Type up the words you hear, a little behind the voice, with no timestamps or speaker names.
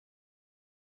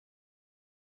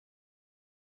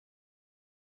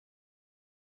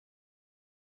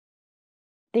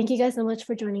Thank you guys so much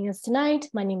for joining us tonight.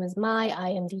 My name is Mai. I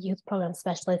am the Youth Program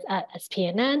Specialist at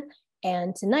SPNN.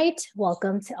 And tonight,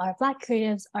 welcome to our Black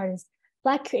Creatives Artists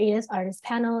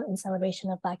panel in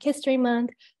celebration of Black History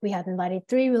Month. We have invited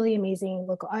 3 really amazing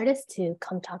local artists to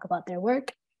come talk about their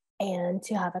work and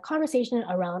to have a conversation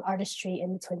around artistry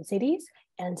in the Twin Cities.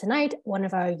 And tonight, one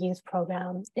of our youth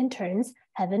program interns,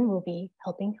 Heaven, will be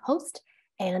helping host.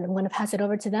 And I'm going to pass it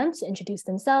over to them to introduce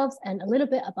themselves and a little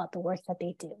bit about the work that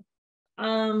they do.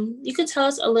 You could tell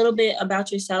us a little bit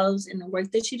about yourselves and the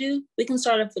work that you do. We can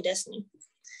start off with Destiny.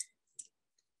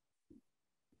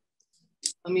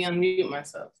 Let me unmute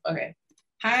myself. Okay.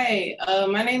 Hi,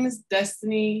 my name is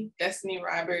Destiny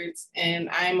Roberts, and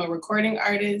I'm a recording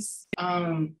artist,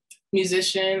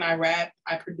 musician. I rap,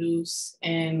 I produce,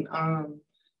 and I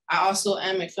also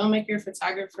am a filmmaker,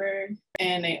 photographer,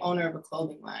 and a owner of a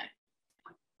clothing line.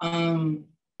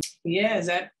 Yeah, is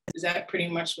that pretty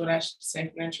much what I should say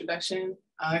for the introduction?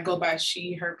 I go by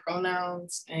she, her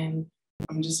pronouns, and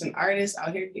I'm just an artist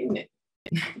out here getting it.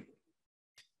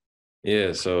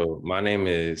 Yeah, so my name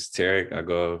is Tariq. I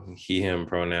go he, him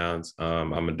pronouns.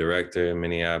 I'm a director in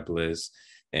Minneapolis,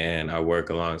 and I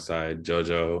work alongside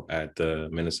JoJo at the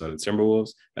Minnesota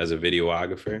Timberwolves as a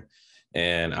videographer.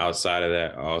 And outside of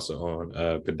that, I also own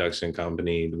a production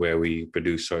company where we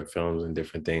produce short films and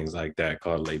different things like that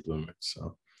called Late Bloomers.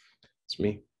 So it's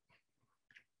me.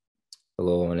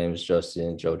 Hello, my name is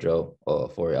Justin Jojo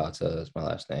Foriata is my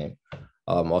last name.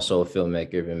 I'm also a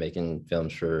filmmaker. Been making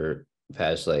films for the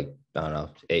past, I don't know,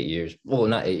 8 years. Well,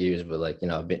 not 8 years, but I've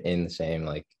been in the same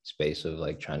space of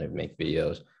trying to make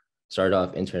videos. Started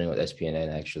off interning with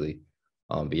SPNN actually.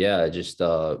 But yeah, I just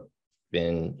went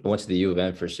to the U of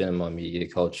M for cinema, media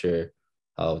culture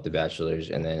with the bachelor's.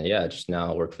 And then, yeah, just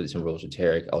now work for the Timberwolves with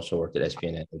Tariq. Also worked at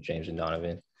SPNN with James and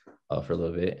Donovan for a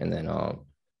little bit. And then,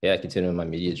 yeah, continuing my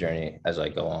media journey as I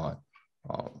go on.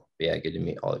 Yeah, good to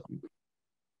meet all of you.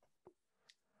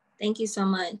 Thank you so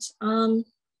much. On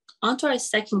to our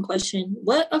second question.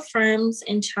 What affirms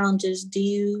and challenges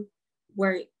the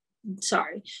work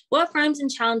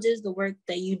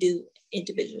that you do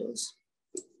individuals?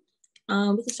 We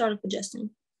can start off with Justin.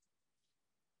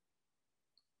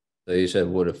 So you said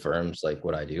what affirms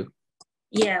what I do?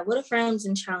 Yeah, what affirms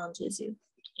and challenges you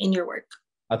in your work?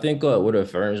 I think what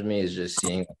affirms me is just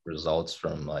seeing results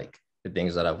from the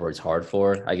things that I've worked hard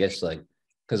for. I guess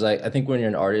because I think when you're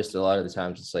an artist, a lot of the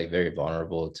times it's very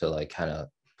vulnerable to kind of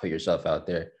put yourself out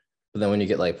there. But then when you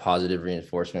get positive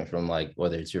reinforcement from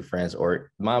whether it's your friends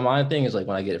or my thing is when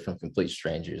I get it from complete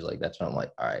strangers, that's when I'm all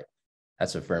right,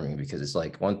 that's affirming, because it's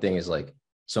one thing is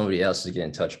somebody else is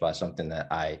getting touched by something that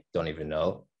I don't even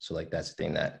know. So that's the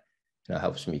thing that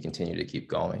helps me continue to keep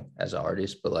going as an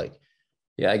artist. But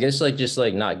yeah, I guess just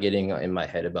not getting in my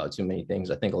head about too many things.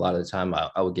 I think a lot of the time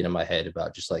I would get in my head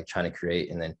about just trying to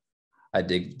create, and then I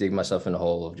dig myself in the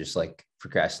hole of just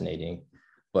procrastinating.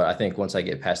 But I think once I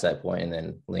get past that point and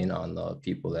then lean on the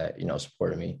people that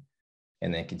supported me,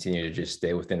 and then continue to just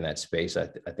stay within that space, I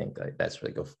think that's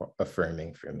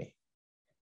affirming for me.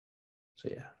 So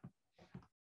yeah.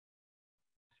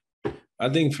 I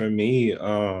think for me,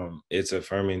 it's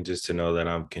affirming just to know that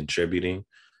I'm contributing.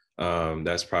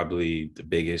 That's probably the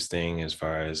biggest thing as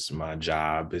far as my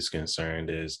job is concerned,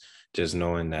 is just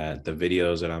knowing that the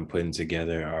videos that I'm putting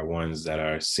together are ones that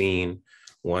are seen,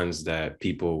 ones that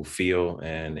people feel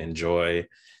and enjoy,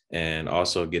 and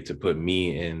also get to put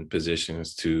me in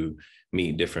positions to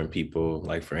meet different people.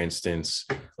 For instance,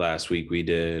 last week we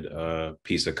did a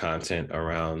piece of content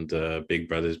around the Big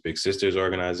Brothers Big Sisters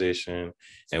organization,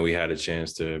 and we had a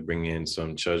chance to bring in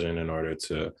some children in order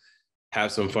to have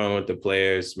some fun with the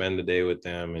players, spend the day with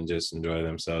them, and just enjoy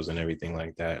themselves and everything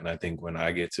like that. And I think when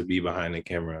I get to be behind the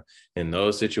camera in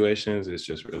those situations, it's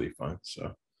just really fun.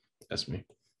 So that's me.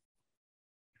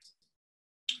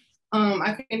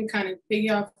 I can kind of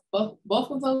piggy off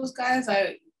both of those guys.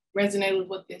 I resonate with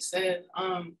what they said.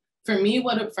 For me,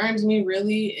 what affirms me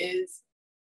really is,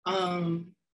 I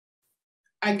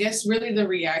guess, really the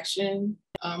reaction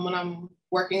when I'm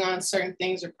working on certain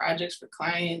things or projects for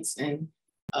clients, and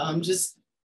just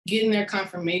getting their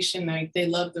confirmation they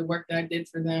love the work that I did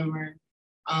for them,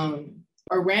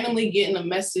 or randomly getting a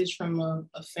message from a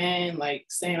fan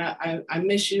saying, I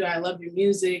miss you, I love your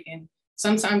music. And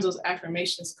sometimes those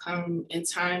affirmations come in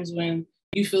times when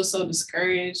you feel so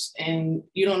discouraged and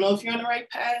you don't know if you're on the right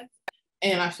path.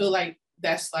 And I feel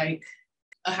that's a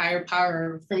higher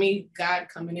power for me, God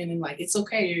coming in and it's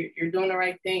okay, you're doing the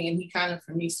right thing. And he kind of,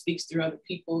 for me, speaks through other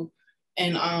people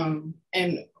and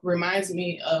reminds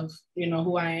me of,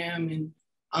 who I am. And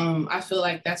I feel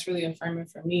that's really affirming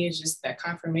for me, is just that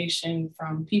confirmation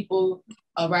from people,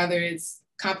 rather it's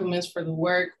compliments for the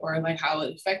work or like how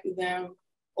it affected them,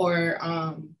 or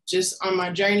just on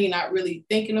my journey, not really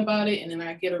thinking about it. And then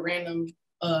I get a random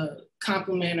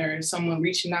compliment or someone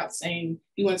reaching out saying,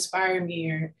 you inspire me,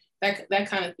 or that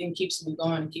kind of thing keeps me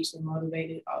going and keeps me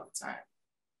motivated all the time.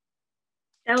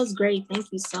 That was great.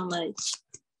 Thank you so much.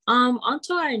 On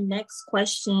to our next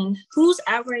question. Who's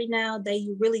out right now that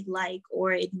you really like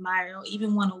or admire or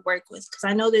even want to work with? Because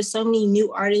I know there's so many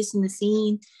new artists in the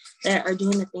scene that are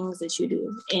doing the things that you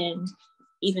do, and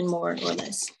even more or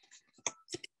less.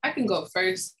 I can go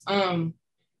first.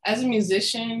 As a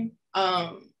musician,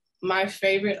 my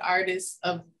favorite artist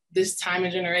of this time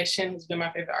and generation, who's been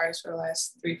my favorite artist for the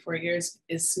last 3-4 years,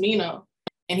 is Smino.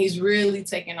 And he's really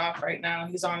taking off right now.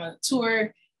 He's on a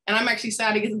tour, and I'm actually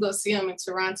sad to get to go see him in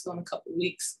Toronto in a couple of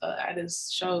weeks at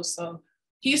his show. So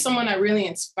he's someone that really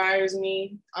inspires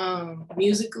me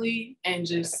musically, and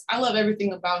just, I love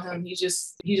everything about him. He's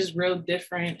just real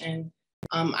different, and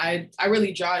I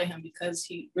really draw to him because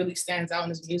he really stands out in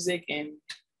his music, and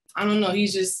I don't know,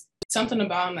 he's just something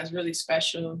about him that's really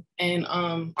special. And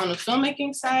on the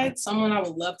filmmaking side, someone I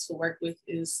would love to work with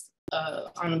is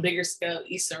on a bigger scale,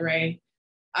 Issa Rae.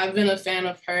 I've been a fan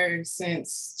of her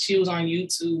since she was on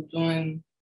YouTube doing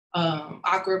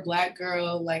Awkward Black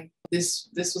Girl. Like this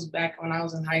was back when I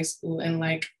was in high school, and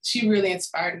like she really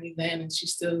inspired me then, and she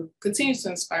still continues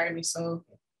to inspire me. So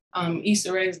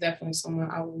Issa Rae is definitely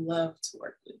someone I would love to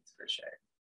work with for sure.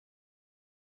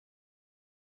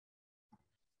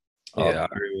 Yeah,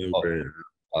 I remember.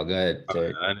 Oh, go ahead,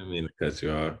 Tariq. I didn't mean to cut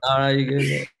you off. No, you're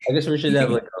good. I guess we should have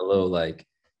like a little like,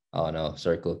 I don't know,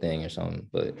 circle thing or something.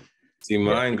 But see,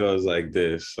 mine goes like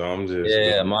this, so I'm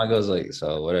just mine goes like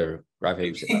so. Whatever. Rock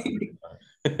paper scissors. You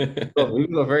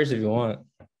can go first if you want.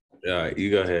 Yeah, you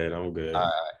go ahead. I'm good. All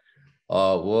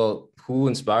right. Well, who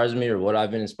inspires me or what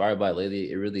I've been inspired by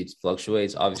lately, it really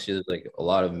fluctuates. Obviously, there's like a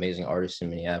lot of amazing artists in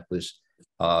Minneapolis.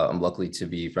 I'm lucky to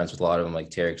be friends with a lot of them. Like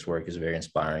Tariq's work is very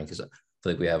inspiring because I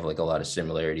feel like we have like a lot of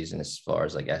similarities in as far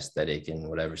as like aesthetic and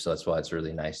whatever. So that's why it's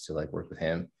really nice to like work with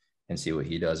him and see what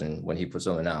he does. And when he puts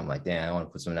something out, I'm like, damn, I want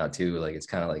to put something out too. Like it's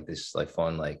kind of like this like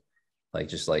fun, like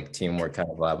just like teamwork kind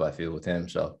of vibe I feel with him.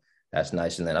 So that's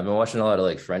nice. And then I've been watching a lot of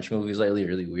like French movies lately,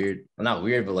 really weird. Well, not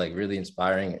weird, but like really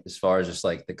inspiring as far as just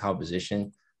like the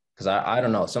composition. Cause I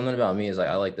don't know, something about me is like,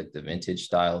 I like the vintage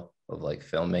style of like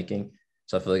filmmaking.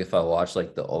 So I feel like if I watch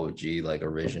like the OG, like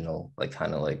original, like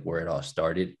kind of like where it all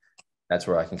started, that's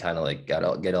where I can kind of like get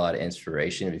a lot of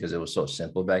inspiration because it was so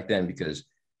simple back then because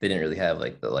they didn't really have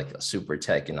like the like a super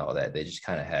tech and all that. They just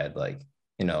kind of had like,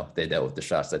 you know, they dealt with the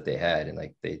shots that they had and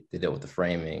like they dealt with the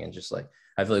framing and just like,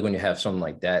 I feel like when you have something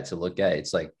like that to look at,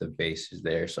 it's like the base is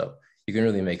there. So you can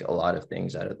really make a lot of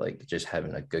things out of like just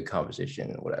having a good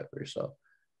composition and whatever. So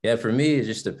yeah, for me, it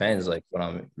just depends like what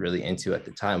I'm really into at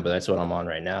the time, but that's what I'm on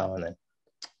right now. And then,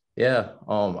 yeah,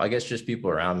 I guess just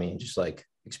people around me and just like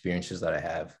experiences that I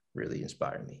have really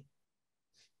inspire me.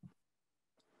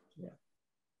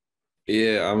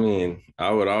 Yeah, I mean,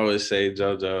 I would always say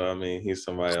JoJo. I mean, he's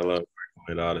somebody I love working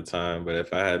with all the time. But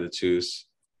if I had to choose,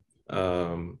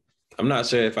 I'm not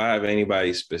sure if I have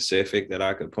anybody specific that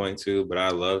I could point to, but I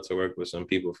love to work with some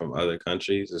people from other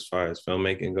countries as far as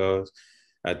filmmaking goes.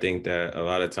 I think that a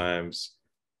lot of times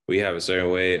we have a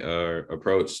certain way or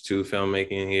approach to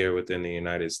filmmaking here within the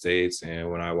United States. And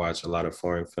when I watch a lot of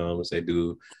foreign films, they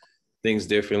do things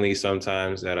differently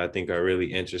sometimes that I think are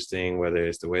really interesting, whether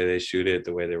it's the way they shoot it,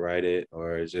 the way they write it,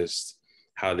 or just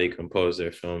how they compose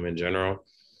their film in general.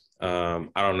 I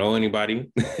don't know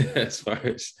anybody as far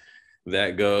as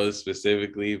that goes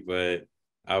specifically, but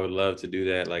I would love to do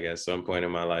that like at some point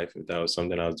in my life if that was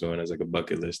something I was doing as like a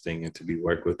bucket list thing, and to be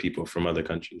work with people from other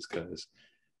countries, because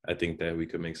I think that we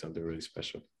could make something really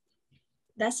special.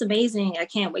 That's amazing. I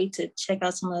can't wait to check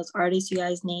out some of those artists you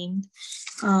guys named.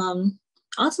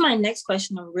 On to my next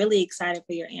question. I'm really excited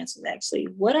for your answers, actually.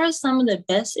 What are some of the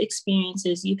best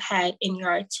experiences you've had in your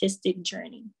artistic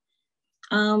journey?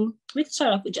 We can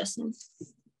start off with Justin.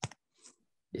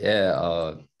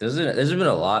 Yeah, there's been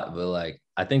a lot, but like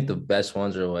I think the best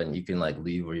ones are when you can like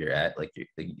leave where you're at, like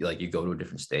you go to a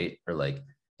different state or like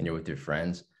and you're with your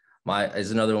friends.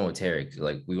 Is another one with Tariq.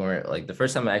 Like we weren't like the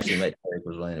first time I actually met Tariq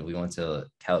was when we went to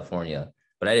California,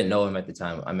 but I didn't know him at the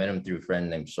time. I met him through a friend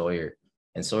named Sawyer.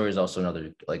 And Sawyer is also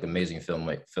another like amazing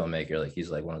filmmaker. Like he's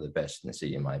like one of the best in the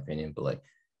city, in my opinion. But like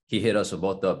he hit us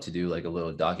both up to do like a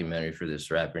little documentary for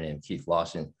this rapper named Keith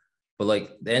Lawson. But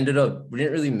like we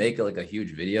didn't really make like a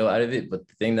huge video out of it. But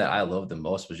the thing that I loved the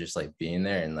most was just like being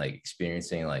there and like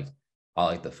experiencing like all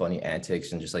like the funny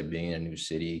antics and just like being in a new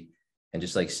city and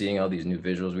just like seeing all these new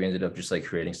visuals. We ended up just like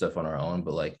creating stuff on our own.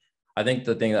 But like I think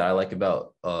the thing that I like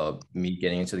about me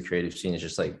getting into the creative scene is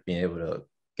just like being able to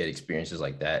get experiences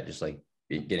like that, just like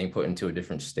getting put into a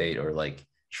different state or like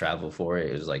travel for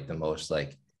it is like the most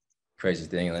like crazy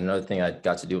thing. And another thing I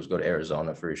got to do was go to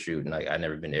Arizona for a shoot, and like I'd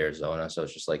never been to Arizona, so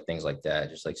it's just like things like that,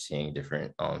 just like seeing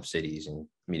different cities and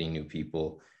meeting new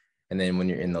people. And then when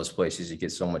you're in those places, you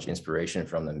get so much inspiration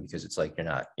from them because it's like you're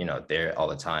not, you know, there all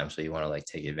the time, so you want to like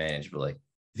take advantage. But like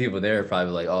people there are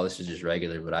probably like, oh, this is just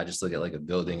regular. But I just look at like a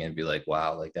building and be like,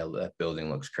 wow, like that building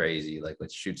looks crazy. Like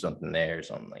let's shoot something there or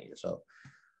something like that. So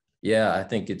yeah, I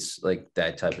think it's like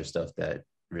that type of stuff that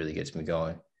really gets me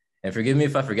going. And forgive me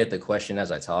if I forget the question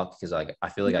as I talk, because like I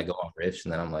feel like I go on riffs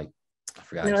and then I'm like, I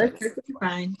forgot. No, it's perfectly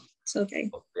fine. It's okay.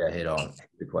 Yeah, hit on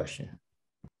the question.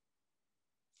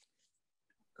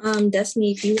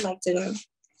 Destiny, if you would like to go.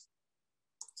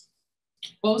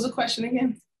 What was the question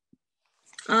again?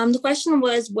 The question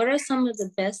was, what are some of the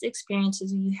best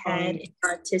experiences you had in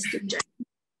your artistic journey?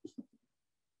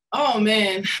 Oh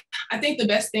man, I think the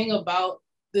best thing about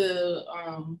the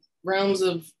realms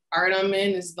of art I'm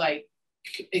in is like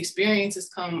experiences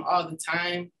come all the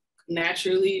time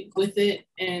naturally with it.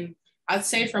 And I'd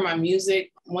say for my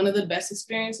music, one of the best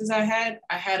experiences I had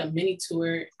a mini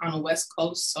tour on the West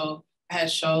Coast. So I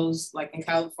had shows like in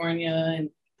California and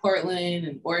Portland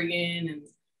and Oregon.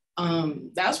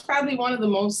 And that was probably one of the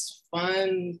most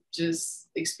fun just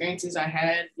experiences I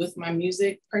had with my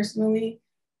music personally.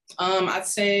 I'd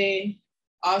say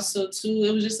also too,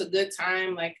 it was just a good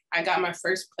time. Like I got my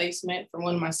first placement for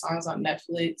one of my songs on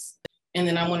Netflix. And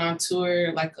then I went on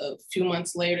tour like a few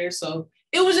months later. So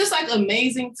it was just like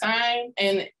amazing time.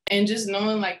 And just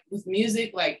knowing like with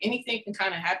music, like anything can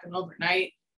kind of happen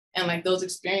overnight. And like those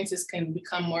experiences can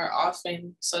become more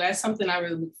often. So that's something I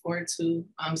really look forward to,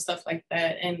 stuff like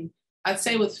that. And I'd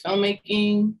say with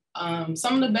filmmaking,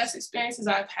 some of the best experiences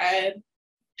I've had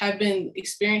have been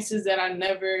experiences that I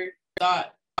never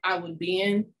thought I would be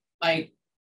in. Like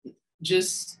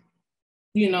just,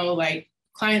 you know, like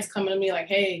clients coming to me like,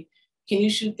 hey, can you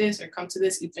shoot this or come to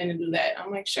this event and do that?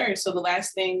 I'm like, sure. So the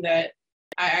last thing that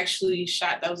I actually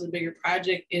shot that was a bigger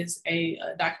project is a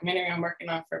documentary I'm working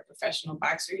on for a professional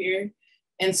boxer here.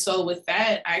 And so with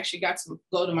that, I actually got to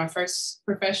go to my first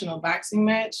professional boxing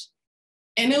match.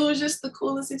 And it was just the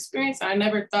coolest experience. I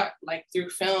never thought like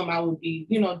through film I would be,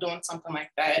 you know, doing something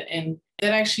like that. And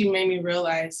that actually made me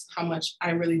realize how much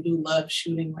I really do love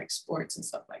shooting like sports and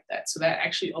stuff like that. So that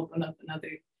actually opened up another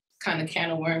kind of can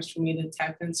of worms for me to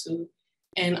tap into.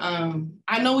 And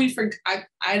I know I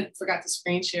forgot to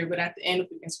screen share, but at the end, if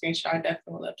we can screen share, I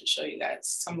definitely would love to show you guys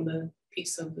some of the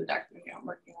pieces of the documentary I'm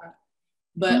working on.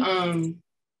 But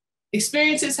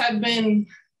experiences have been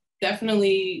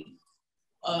definitely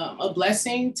a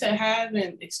blessing to have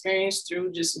and experience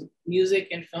through just music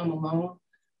and film alone.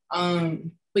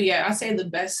 But yeah, I say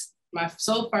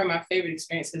so far my favorite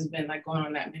experience has been like going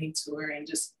on that mini tour and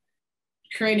just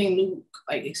creating new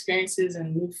like experiences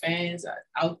and new fans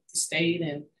out the state,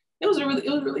 and it was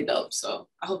really dope. So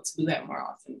I hope to do that more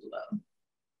often as well.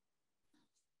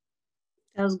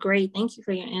 That was great. Thank you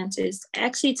for your answers.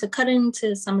 Actually, to cut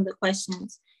into some of the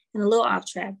questions and a little off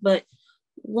track, but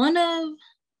one of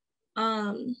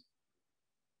I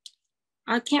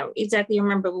can't exactly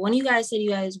remember, but when you guys said you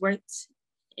guys worked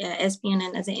at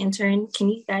SPNN as an intern, can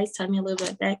you guys tell me a little bit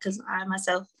about that? Because I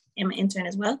myself am an intern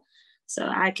as well. So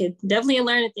I could definitely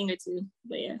learn a thing or two,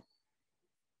 but yeah.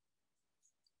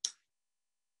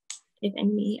 If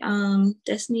any,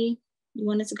 Destiny, you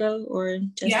wanted to go or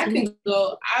Justin? Yeah, I can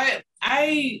go.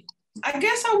 I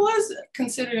guess I was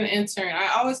considered an intern.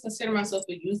 I always consider myself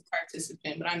a youth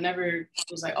participant, but I never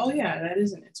was like, oh yeah, that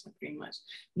is an intern pretty much.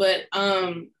 But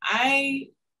I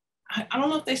don't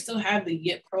know if they still have the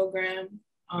YIT program,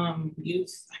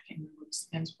 youth, I can't remember what it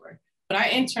stands for, but I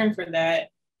interned for that.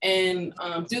 And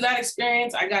through that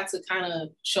experience, I got to kind of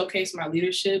showcase my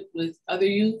leadership with other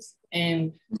youth.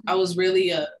 And I was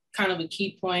really a kind of a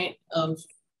key point of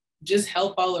just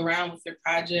help all around with their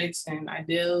projects and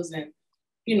ideals and,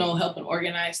 you know, helping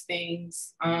organize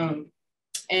things. And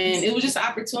it was just an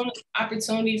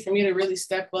opportunity for me to really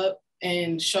step up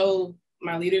and show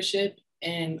my leadership.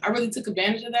 And I really took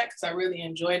advantage of that because I really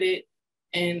enjoyed it.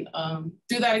 And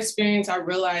through that experience, I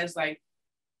realized like,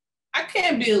 I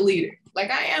can't be a leader. Like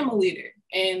I am a leader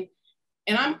and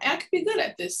I can be good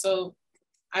at this. So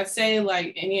I'd say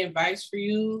like any advice for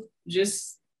you,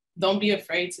 just don't be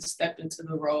afraid to step into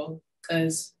the role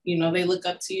because, you know, they look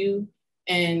up to you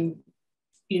and,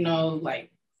 you know, like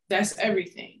that's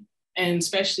everything. And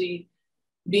especially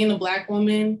being a Black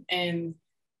woman and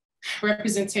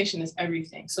representation is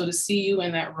everything. So to see you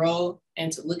in that role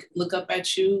and to look up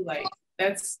at you, like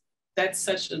that's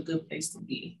such a good place to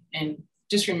be. And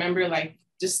just remember, like,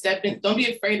 just step in, don't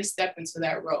be afraid to step into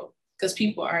that role because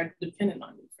people are dependent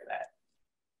on you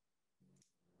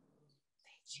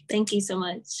Thank you so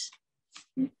much.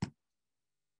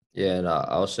 Yeah, and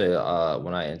I'll say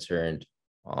when I interned,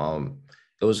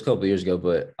 it was a couple of years ago,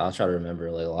 but I'll try to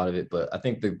remember like a lot of it. But I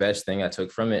think the best thing I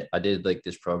took from it, I did like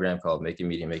this program called Making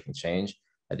Media, Making Change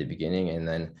at the beginning. And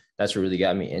then that's what really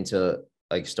got me into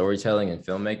like storytelling and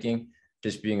filmmaking,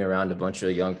 just being around a bunch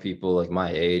of young people like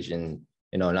my age and,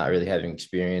 you know, not really having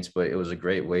experience, but it was a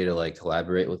great way to like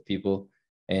collaborate with people.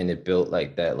 And it built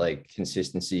like that like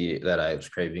consistency that I was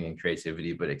craving in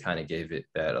creativity, but it kind of gave it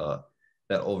that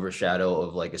overshadow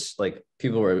of like, it's like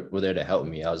people were there to help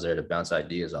me. I was there to bounce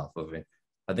ideas off of it.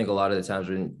 I think a lot of the times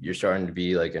when you're starting to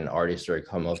be like an artist or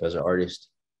come up as an artist,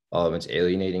 it's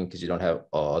alienating because you don't have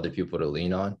other people to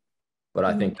lean on. But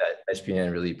I think that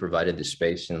SPNN really provided the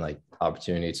space and like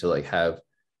opportunity to like have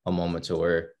a moment to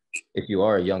where if you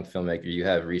are a young filmmaker, you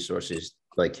have resources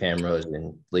like cameras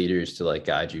and leaders to like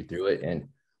guide you through it. And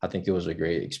I think it was a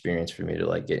great experience for me to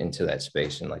like get into that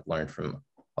space and like learn from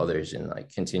others and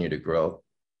like continue to grow.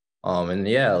 And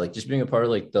yeah, like just being a part of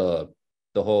like the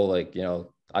whole like, you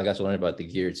know, I got to learn about the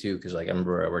gear too, because like I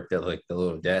remember I worked at like the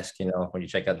little desk, you know, when you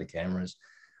check out the cameras.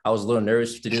 I was a little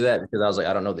nervous to do that because I was like,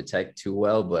 I don't know the tech too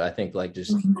well, but I think like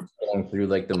just going through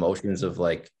like the motions of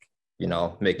like, you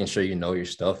know, making sure you know your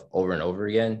stuff over and over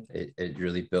again, it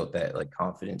really built that like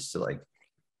confidence to like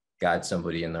guide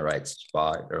somebody in the right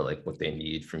spot or like what they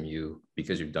need from you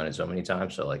because you've done it so many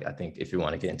times. So like I think if you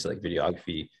want to get into like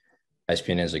videography,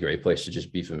 SPNN is a great place to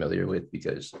just be familiar with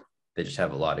because they just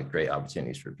have a lot of great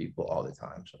opportunities for people all the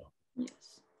time. So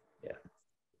Yes. Yeah.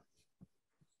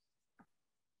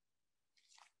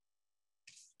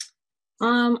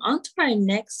 On to our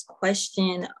next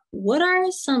question. What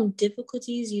are some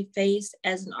difficulties you faced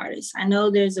as an artist? I know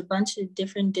there's a bunch of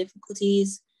different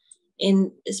difficulties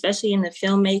especially in the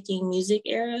filmmaking music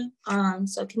era.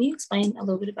 So can you explain a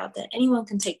little bit about that? Anyone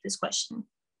can take this question.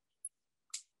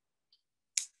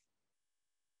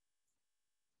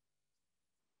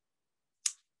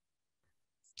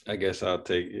 I guess I'll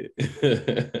take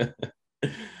it.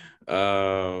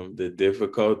 The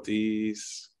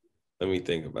difficulties, let me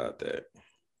think about that.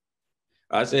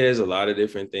 I'd say there's a lot of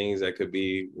different things that could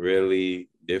be really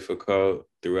difficult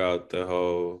throughout the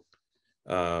whole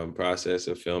process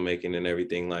of filmmaking and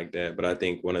everything like that. But I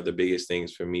think one of the biggest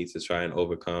things for me to try and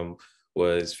overcome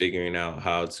was figuring out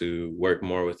how to work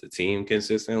more with the team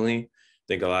consistently. I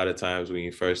think a lot of times when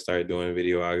you first start doing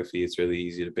videography, it's really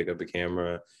easy to pick up a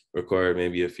camera, record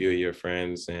maybe a few of your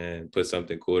friends and put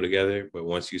something cool together. But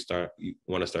once you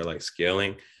want to start like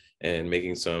scaling and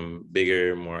making some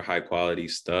bigger, more high quality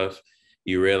stuff,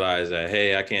 you realize that,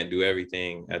 hey, I can't do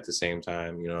everything at the same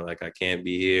time. You know, like I can't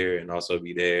be here and also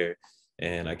be there.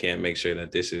 And I can't make sure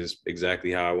that this is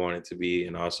exactly how I want it to be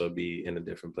and also be in a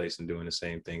different place and doing the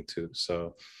same thing too.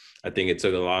 So I think it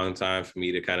took a long time for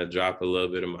me to kind of drop a little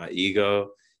bit of my ego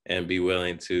and be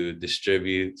willing to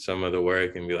distribute some of the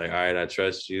work and be like, all right, I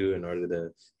trust you in order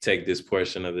to take this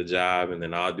portion of the job and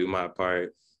then I'll do my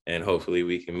part. And hopefully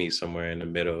we can meet somewhere in the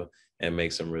middle and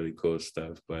make some really cool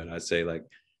stuff. But I'd say like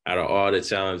out of all the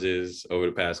challenges over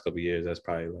the past couple of years, that's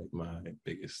probably like my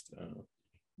biggest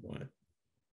one.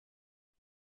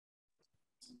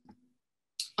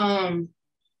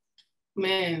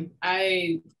 Man,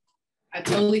 I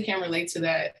totally can relate to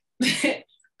that.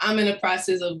 I'm in the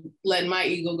process of letting my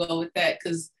ego go with that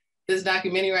because this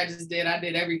documentary I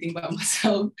did everything by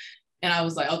myself. And I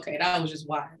was like, okay, that was just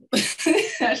wild.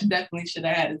 I definitely should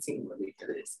have had a team with me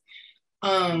for this.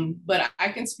 But I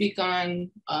can speak on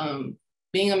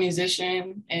being a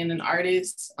musician and an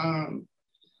artist.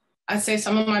 I'd say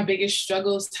some of my biggest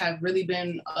struggles have really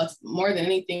been more than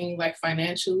anything like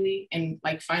financially and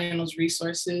like finding those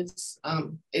resources.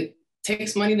 It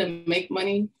takes money to make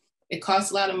money. It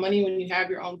costs a lot of money when you have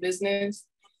your own business.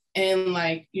 And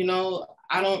like, you know,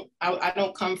 I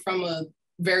don't come from a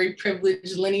very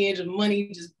privileged lineage of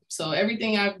money. So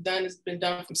everything I've done has been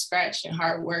done from scratch and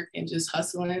hard work and just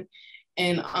hustling.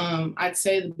 And I'd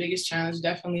say the biggest challenge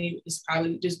definitely is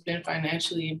probably just been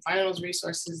financially and finding those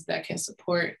resources that can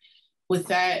support with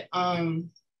that.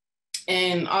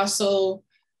 And also,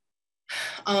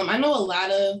 I know a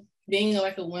lot of being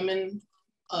like a woman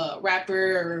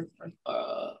rapper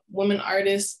or woman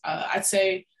artist, I'd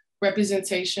say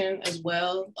representation as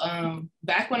well.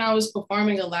 Back when I was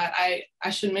performing a lot, I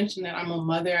should mention that I'm a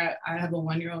mother. I have a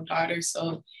 1-year-old daughter,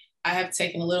 so I have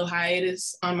taken a little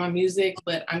hiatus on my music,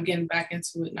 but I'm getting back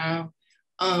into it now.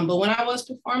 But when I was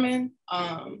performing,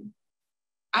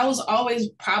 I was always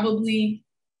probably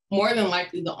more than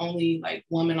likely the only like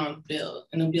woman on the bill,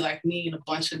 and it'll be like me and a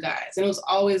bunch of guys. And it was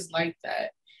always like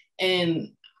that.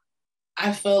 And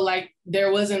I felt like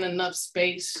there wasn't enough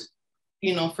space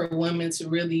you know, for women to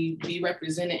really be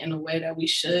represented in a way that we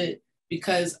should,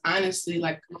 because honestly,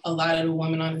 like a lot of the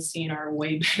women on the scene are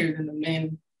way better than the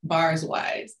men, bars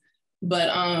wise. But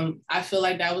I feel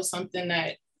like that was something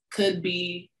that could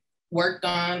be worked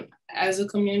on as a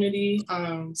community,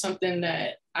 something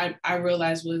that I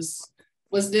realized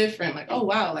was different. Like, oh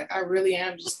wow, like I really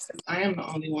am I am the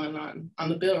only one on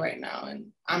the bill right now, and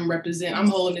I'm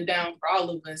holding it down for all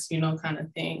of us, you know, kind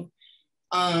of thing.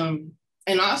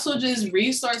 And also just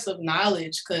resource of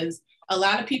knowledge, because a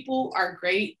lot of people are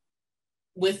great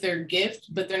with their gift,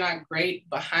 but they're not great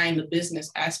behind the business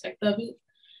aspect of it.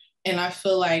 And I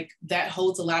feel like that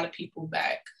holds a lot of people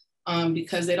back,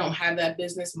 because they don't have that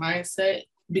business mindset,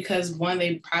 because one,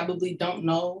 they probably don't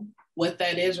know what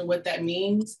that is or what that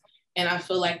means. And I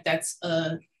feel like that's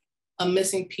a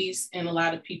missing piece in a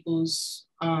lot of people's,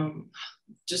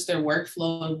 just their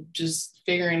workflow of just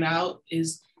figuring out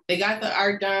is they got the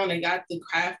art down, they got the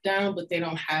craft down, but they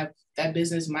don't have that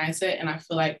business mindset. And I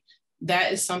feel like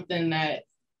that is something that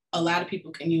a lot of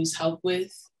people can use help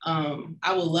with.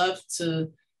 I would love to,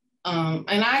 and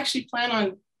I actually plan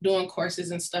on doing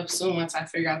courses and stuff soon once I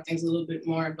figure out things a little bit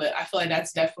more, but I feel like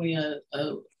that's definitely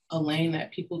a lane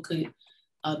that people could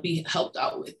be helped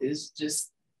out with, is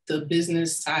just the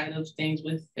business side of things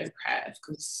with their craft,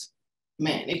 because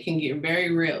man, it can get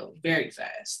very real very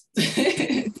fast.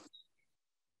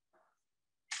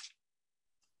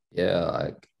 Yeah,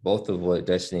 like both of what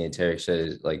Destiny and Tariq said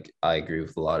is like I agree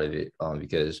with a lot of it.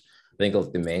 Because I think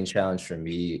of the main challenge for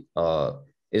me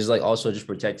is like also just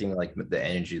protecting like the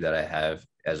energy that I have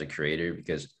as a creator,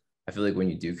 because I feel like when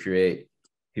you do create,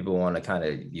 people want to kind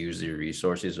of use the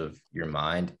resources of your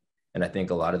mind. And I think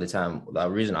a lot of the time, the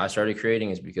reason I started creating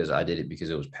is because I did it because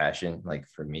it was passion, like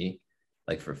for me,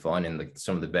 like for fun. And like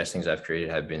some of the best things I've created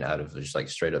have been out of just like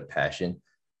straight up passion.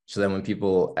 So then when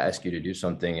people ask you to do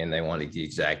something and they want the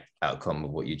exact outcome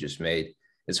of what you just made,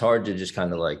 it's hard to just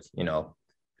kind of like, you know,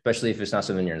 especially if it's not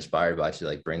something you're inspired by, to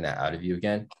like bring that out of you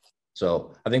again.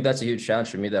 So I think that's a huge challenge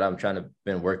for me that I'm trying to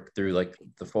been work through like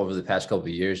over the past couple of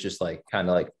years, just like kind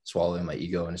of like swallowing my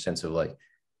ego in a sense of like,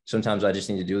 sometimes I just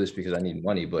need to do this because I need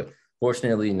money. But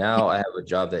fortunately now I have a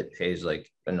job that pays like,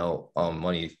 you know,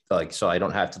 money, like, so I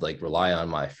don't have to like rely on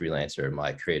my freelancer or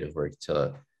my creative work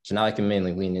so now I can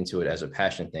mainly lean into it as a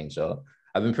passion thing. So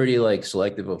I've been pretty like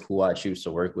selective of who I choose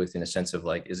to work with, in a sense of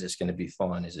like, is this going to be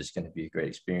fun? Is this going to be a great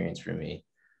experience for me?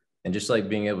 And just like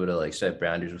being able to like set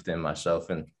boundaries within myself.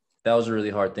 And that was a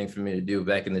really hard thing for me to do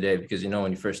back in the day, because, you know,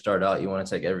 when you first start out, you want to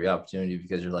take every opportunity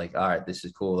because you're like, all right, this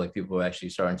is cool. Like people are actually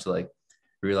starting to like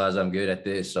realize I'm good at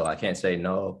this, so I can't say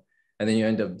no. And then you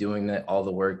end up doing that all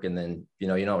the work, and then, you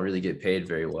know, you don't really get paid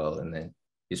very well. And then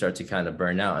you start to kind of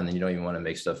burn out, and then you don't even want to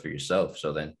make stuff for yourself.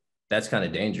 So then that's kind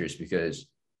of dangerous, because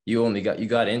you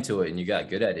got into it and you got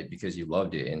good at it because you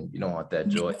loved it, and you don't want that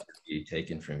joy to be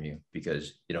taken from you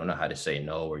because you don't know how to say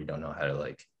no, or you don't know how to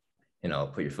like, you know,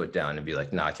 put your foot down and be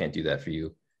like, no, I can't do that for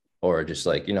you, or just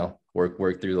like, you know, work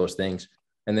through those things.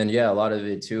 And then, yeah, a lot of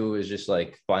it too is just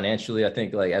like financially, I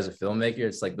think like as a filmmaker,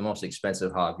 it's like the most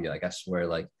expensive hobby. Like I swear,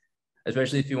 like,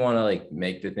 especially if you want to like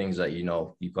make the things that, you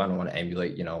know, you kind of want to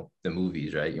emulate, you know, the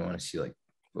movies, right? You want to see like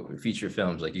feature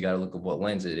films, like you got to look at what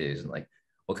lens it is and like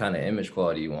what kind of image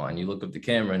quality you want. And you look up the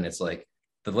camera and it's like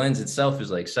the lens itself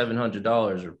is like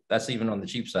 $700, or that's even on the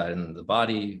cheap side. And the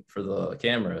body for the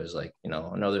camera is like, you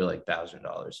know, another like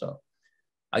 $1,000. So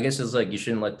I guess it's like, you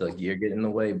shouldn't let the gear get in the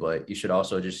way, but you should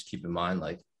also just keep in mind,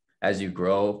 like, as you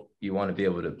grow, you want to be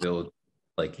able to build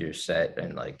like your set,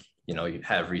 and like, you know, you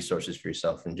have resources for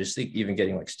yourself, and just like even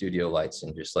getting like studio lights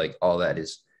and just like all that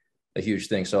is a huge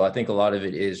thing. So I think a lot of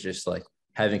it is just like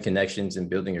having connections and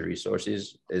building your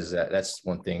resources. That's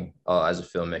one thing as a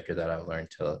filmmaker that I've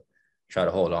learned to try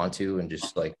to hold on to, and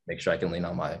just like make sure I can lean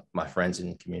on my friends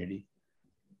and community.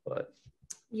 But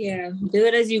yeah, do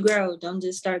it as you grow. Don't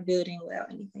just start building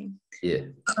without anything. Yeah.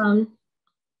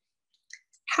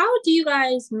 How do you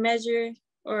guys measure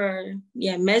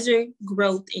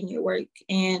growth in your work?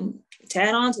 And to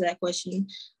add on to that question,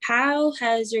 how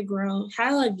have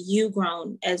you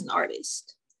grown as an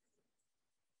artist?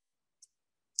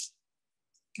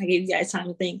 I gave you guys time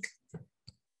to think.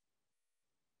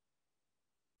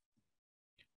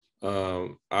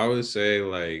 I would say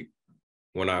like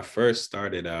when I first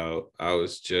started out, I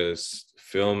was just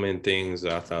filming things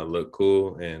that I thought looked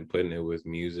cool and putting it with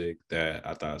music that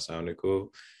I thought sounded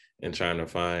cool, and trying to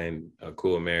find a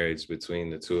cool marriage between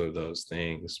the two of those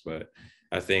things. But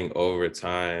I think over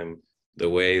time, the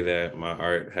way that my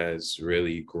art has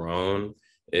really grown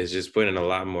is just putting a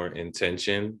lot more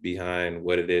intention behind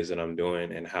what it is that I'm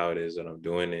doing and how it is that I'm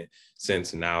doing it,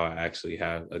 since now I actually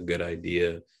have a good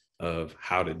idea of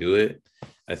how to do it.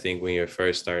 I think when you're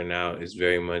first starting out, it's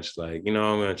very much like, I'm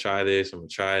going to try this, I'm going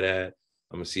to try that,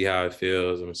 I'm going to see how it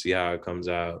feels, I'm going to see how it comes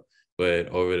out. But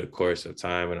over the course of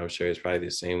time, and I'm sure it's probably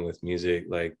the same with music,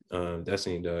 like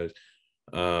Destiny does,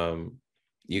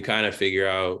 you kind of figure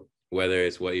out whether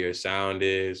it's what your sound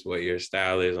is, what your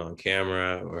style is on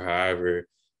camera, or however.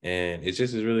 And it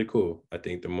just is really cool. I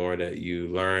think the more that you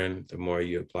learn, the more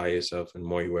you apply yourself and the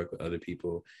more you work with other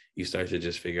people, you start to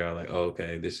just figure out like, oh,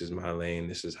 okay, this is my lane.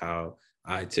 This is how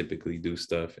I typically do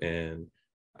stuff. And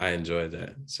I enjoy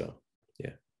that. So,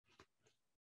 yeah.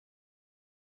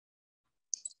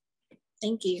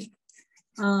 Thank you.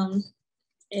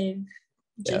 If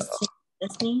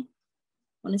Destiny,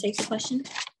 want to take the question?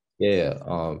 Yeah.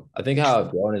 I think how I've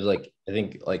grown is like, I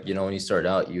think like, when you start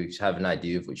out, you have an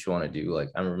idea of what you want to do. Like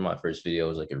I remember my first video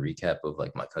was like a recap of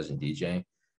like my cousin DJing.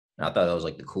 And I thought that was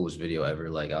like the coolest video ever.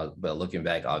 Like but looking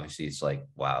back, obviously it's like,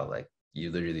 wow, like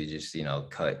you literally just,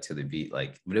 cut to the beat.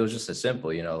 Like, but it was just a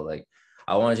simple, like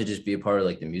I wanted to just be a part of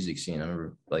like the music scene. I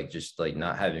remember like, just like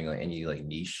not having like any like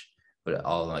niche, but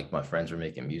all like my friends were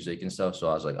making music and stuff. So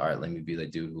I was like, all right, let me be the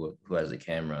dude who has the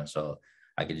camera. So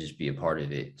I could just be a part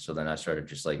of it. So then I started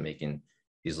just like making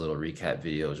these little recap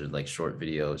videos or like short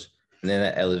videos. And then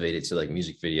that elevated to like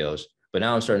music videos. But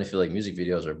now I'm starting to feel like music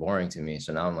videos are boring to me.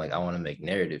 So now I'm like, I want to make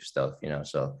narrative stuff,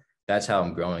 So that's how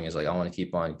I'm growing, is like, I want to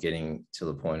keep on getting to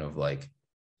the point of like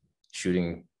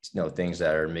shooting, things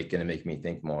that are going to make me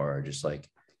think more, or just like,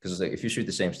 because it's like, if you shoot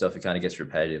the same stuff, it kind of gets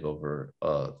repetitive over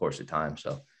a course of time.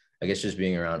 So I guess just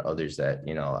being around others that,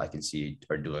 I can see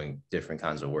are doing different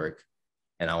kinds of work.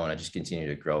 And I want to just continue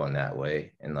to grow in that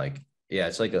way. And like, yeah,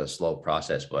 it's like a slow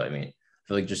process, but I mean, I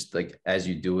feel like just like as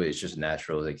you do it, it's just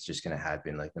natural. Like it's just going to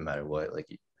happen, like no matter what. Like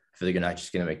I feel like you're not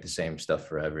just going to make the same stuff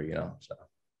forever, So,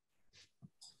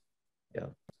 yeah.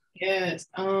 Yes.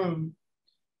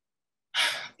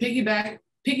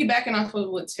 Piggybacking off of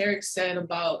what Tariq said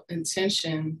about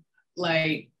intention,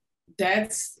 like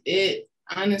that's it.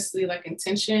 Honestly, like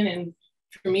intention and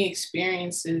for me,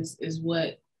 experiences is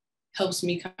what helps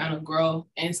me kind of grow.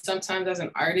 And sometimes as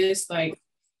an artist, like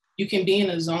you can be in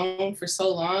a zone for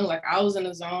so long. Like I was in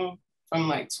a zone from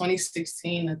like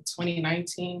 2016 to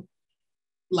 2019.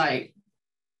 Like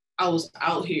I was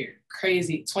out here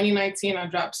crazy. 2019, I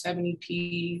dropped 7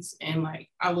 EPs and like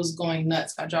I was going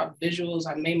nuts. I dropped visuals,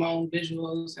 I made my own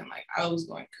visuals and like I was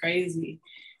going crazy.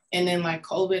 And then like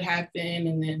COVID happened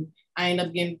and then I ended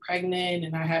up getting pregnant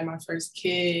and I had my first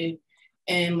kid.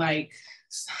 And like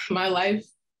my life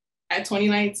at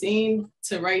 2019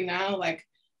 to right now, like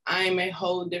I am a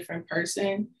whole different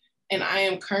person. And I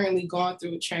am currently going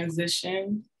through a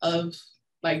transition of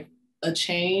like a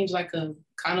change, like a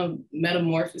kind of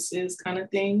metamorphosis kind of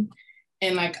thing.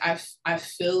 And like, I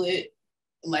feel it,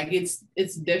 like it's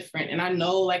different. And I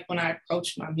know like when I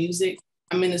approach my music,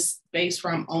 I'm in a space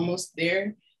where I'm almost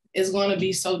there. It's going to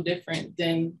be so different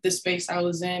than the space I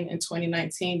was in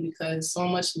 2019 because so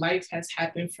much life has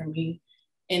happened for me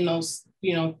in those,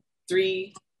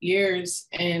 3 years.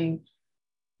 And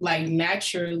like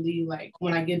naturally, like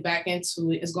when I get back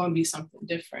into it, it's going to be something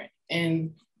different.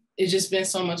 And it's just been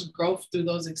so much growth through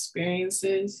those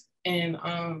experiences. And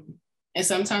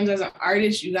sometimes as an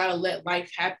artist, you got to let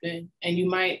life happen and you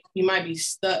might be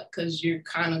stuck because you're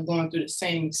kind of going through the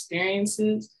same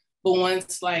experiences. But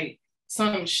once like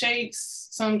something shakes,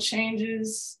 something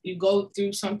changes, you go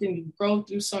through something, you grow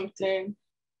through something.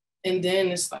 And then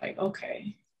it's like,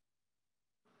 okay,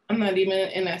 I'm not even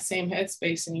in that same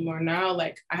headspace anymore. Now,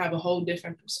 like I have a whole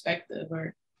different perspective,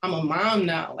 or I'm a mom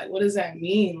now. Like, what does that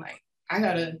mean? Like,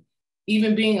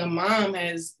 even being a mom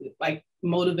has like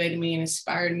motivated me and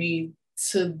inspired me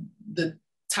to the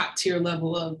top tier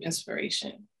level of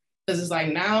inspiration. Because it's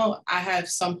like, now I have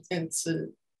something to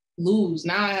lose.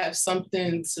 Now I have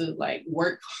something to like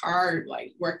work hard,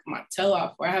 like work my tail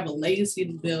off, or I have a legacy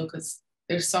to build because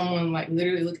there's someone like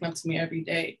literally looking up to me every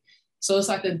day. So it's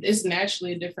like it's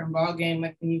naturally a different ball game,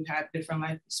 like when you have different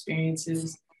life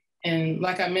experiences. And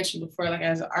like I mentioned before, like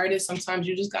as an artist, sometimes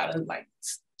you just gotta like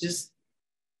just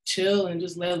chill and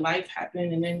just let life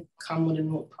happen and then come with a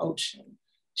new approach and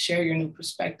share your new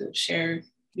perspective, share,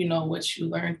 what you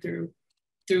learned through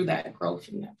that growth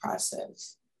and that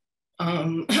process.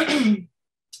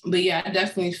 But yeah, I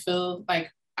definitely feel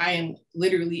like I am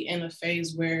literally in a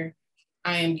phase where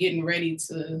I am getting ready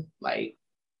to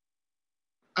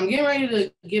I'm getting ready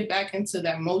to get back into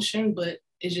that motion, but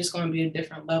it's just going to be a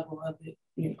different level of it,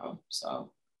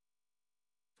 so.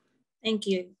 Thank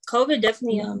you. COVID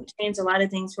definitely changed a lot of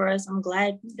things for us. I'm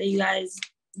glad that you guys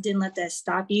didn't let that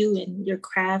stop you and your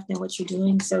craft and what you're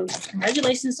doing. So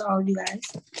congratulations to all of you guys.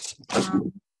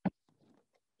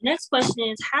 Next question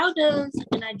is, how does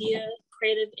an idea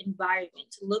creative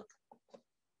environment look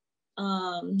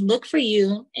for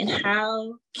you, and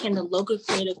how can the local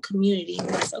creative community,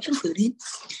 myself included,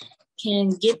 can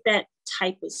get that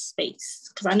type of space?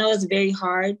 Because I know it's very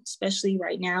hard, especially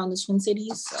right now in the Twin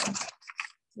Cities. So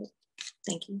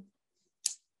thank you.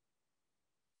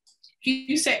 Can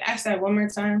you ask that one more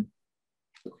time?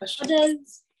 How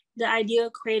does the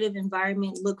ideal creative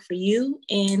environment look for you,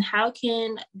 and how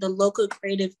can the local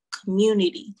creative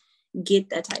community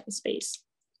get that type of space?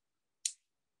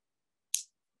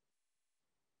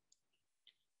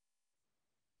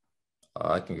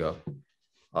 I can go.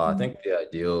 I think the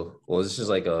ideal, well, this is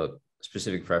like a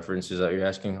specific preferences that you're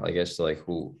asking, I guess, like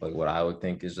what I would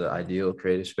think is the ideal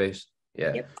creative space.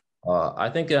 Yeah. Yep. I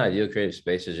think an ideal creative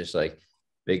space is just like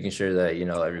making sure that,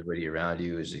 everybody around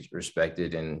you is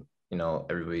respected, and,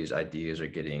 everybody's ideas are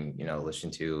getting,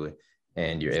 listened to,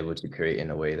 and you're able to create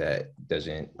in a way that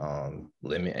doesn't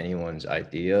limit anyone's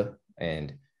idea,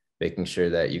 and making sure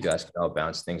that you guys can all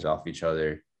bounce things off each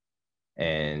other,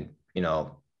 and,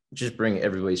 just bring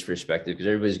everybody's perspective, because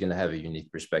everybody's going to have a unique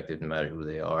perspective no matter who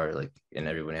they are, like, and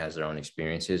everyone has their own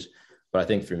experiences. But I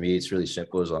think for me, it's really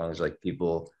simple, as long as like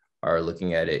people are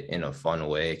looking at it in a fun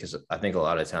way, because I think a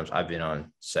lot of times I've been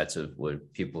on sets of where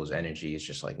people's energy is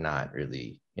just like not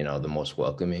really, the most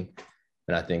welcoming.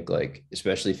 And I think, like,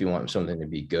 especially if you want something to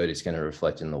be good, it's going to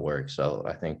reflect in the work. So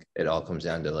I think it all comes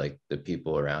down to like the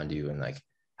people around you, and like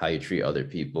how you treat other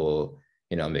people,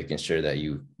 making sure that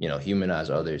you humanize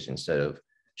others instead of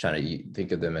trying to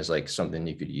think of them as like something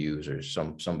you could use, or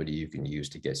somebody you can use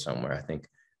to get somewhere. I think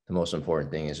the most important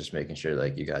thing is just making sure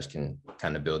like you guys can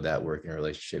kind of build that working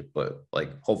relationship, but like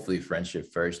hopefully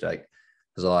friendship first, like,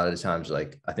 because a lot of the times,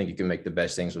 like, I think you can make the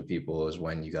best things with people is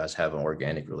when you guys have an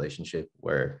organic relationship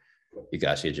where you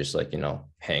guys could just like,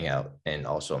 hang out and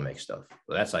also make stuff.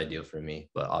 Well, that's ideal for me,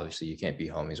 but obviously you can't be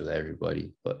homies with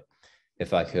everybody. But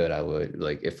if I could, I would.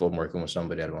 Like, if I'm working with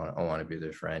somebody, I want to be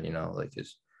their friend, like,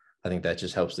 I think that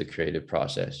just helps the creative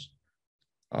process.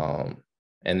 And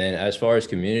then as far as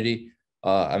community,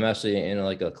 I'm actually in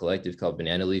like a collective called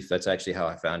Banana Leaf. That's actually how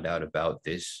I found out about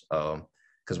this,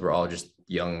 because we're all just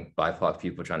young BIPOC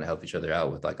people trying to help each other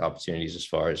out with like opportunities, as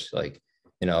far as like,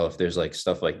 if there's like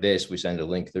stuff like this, we send a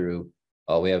link through.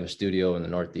 We have a studio in the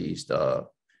Northeast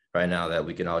right now that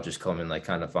we can all just come and like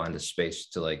kind of find a space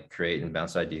to like create and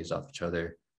bounce ideas off each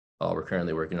other. We're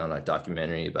currently working on a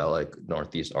documentary about like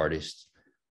Northeast artists.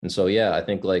 And so, yeah, I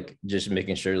think like just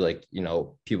making sure like,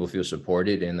 people feel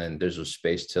supported, and then there's a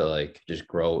space to like just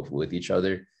grow with each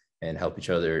other and help each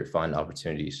other find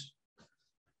opportunities.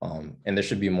 And there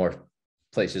should be more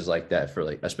places like that for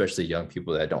like, especially young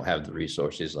people that don't have the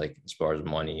resources, like as far as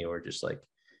money or just like,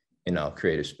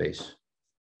 creative space.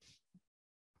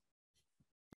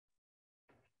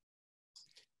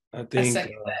 I think,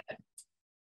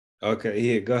 okay,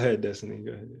 yeah, go ahead, Destiny,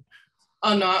 go ahead.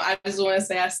 Oh no, I just want to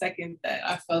say I second that.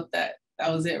 I felt that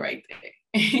was it right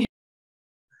there.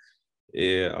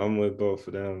 Yeah, I'm with both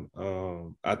of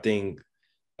them. I think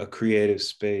a creative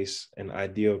space, an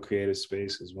ideal creative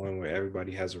space, is one where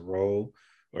everybody has a role,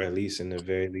 or at least in the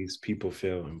very least, people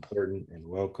feel important and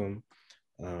welcome.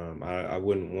 I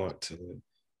wouldn't want to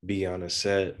be on a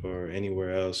set or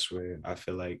anywhere else where I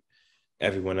feel like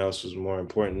everyone else was more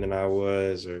important than I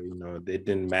was, or, it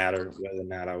didn't matter whether or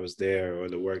not I was there, or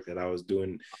the work that I was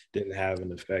doing didn't have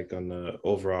an effect on the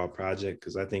overall project.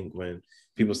 Because I think when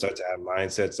people start to have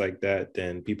mindsets like that,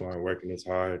 then people aren't working as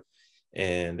hard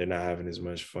and they're not having as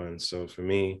much fun. So for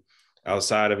me,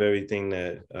 outside of everything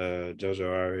that Jojo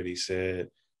already said,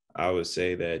 I would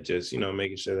say that just,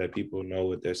 making sure that people know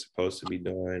what they're supposed to be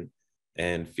doing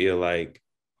and feel like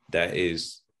that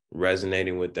is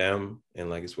resonating with them, and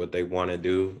like it's what they want to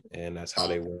do, and that's how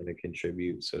they want to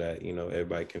contribute, so that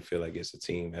everybody can feel like it's a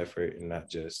team effort and not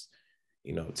just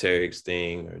Tariq's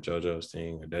thing or JoJo's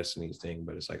thing or Destiny's thing,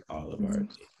 but it's like all of our team.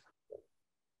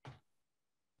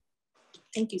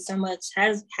 Thank you so much.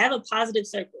 Have a positive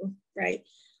circle, right?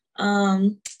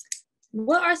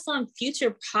 What are some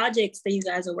future projects that you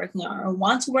guys are working on or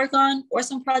want to work on, or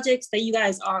some projects that you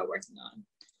guys are working on?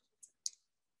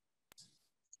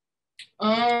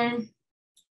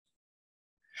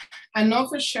 I know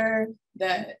for sure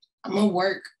that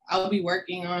I'll be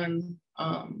working on,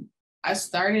 I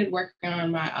started working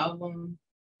on my album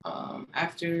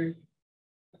after,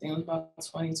 I think it was about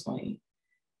 2020.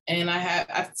 And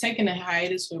I've taken a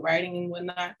hiatus with writing and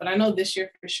whatnot, but I know this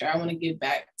year for sure I want to get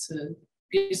back to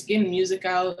just getting music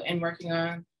out and working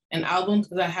on an album,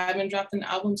 because I haven't dropped an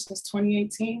album since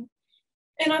 2018.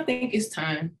 And I think it's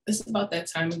time. It's about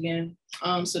that time again.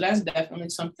 So that's definitely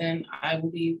something I will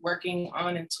be working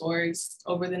on and towards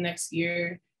over the next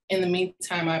year. in the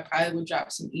meantime, I probably would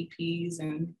drop some EPs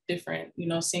and different,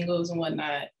 singles and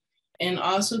whatnot. And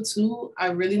also too, I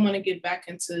really want to get back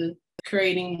into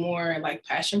creating more like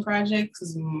passion projects,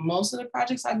 because most of the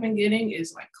projects I've been getting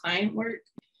is like client work,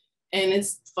 and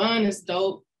it's fun, it's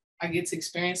dope. I get to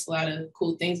experience a lot of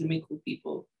cool things and meet cool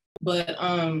people. But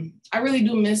I really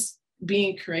do miss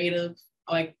being creative,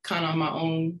 like kind of on my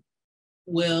own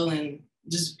will, and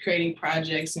just creating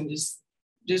projects and just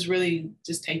really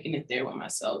just taking it there with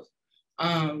myself.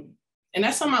 And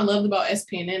that's something I loved about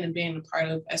SPNN and being a part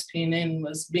of SPNN,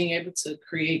 was being able to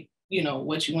create,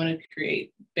 what you want to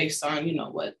create based on,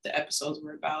 what the episodes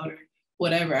were about or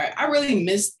whatever. I really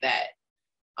missed that.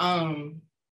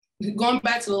 Going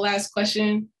back to the last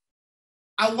question,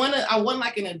 I want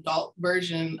like an adult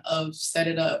version of Set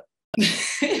It Up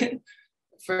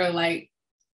for like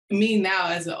me now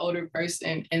as an older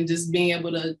person, and just being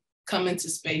able to come into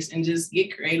space and just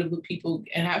get creative with people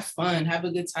and have fun, have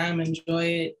a good time, enjoy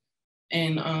it,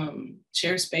 and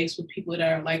share space with people that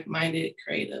are like-minded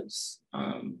creatives.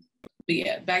 But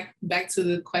yeah, back to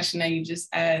the question that you just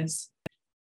asked.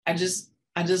 I just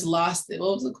lost it.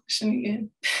 What was the question again?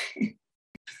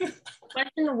 The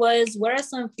question was, what are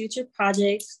some future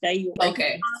projects that you're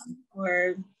working on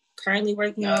or currently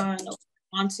working on or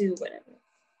want to, whatever?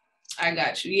 I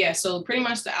got you. Yeah, so pretty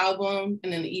much the album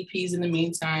and then the EPs in the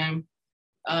meantime.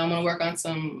 I'm gonna work on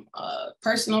some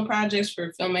personal projects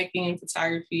for filmmaking and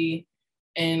photography,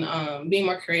 and being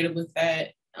more creative with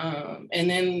that. And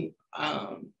then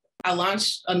I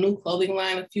launched a new clothing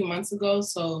line a few months ago.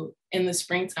 So in the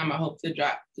springtime, I hope to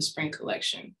drop the spring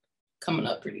collection coming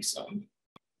up pretty soon.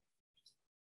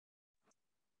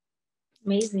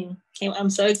 Amazing.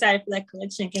 I'm so excited for that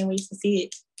collection. Can't wait to see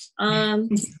it.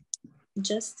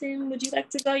 Justin, would you like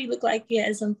to go? You look like you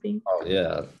had something. Oh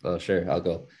yeah, sure, I'll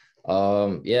go.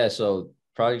 Yeah, so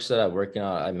projects that I'm working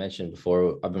on, I mentioned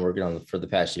before, I've been working on for the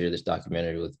past year this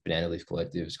documentary with Banana Leaf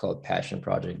Collective. It's called Passion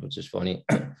Project, which is funny.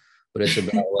 But it's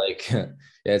about like, yeah,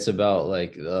 it's about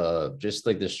like just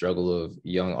like the struggle of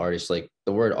young artists. Like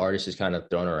the word artist is kind of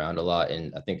thrown around a lot,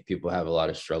 and I think people have a lot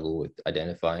of struggle with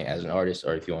identifying as an artist,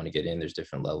 or if you want to get in, there's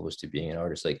different levels to being an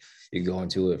artist. Like you can go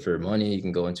into it for money, you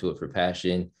can go into it for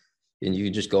passion, and you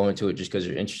can just go into it just because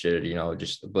you're interested,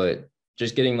 but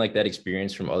just getting like that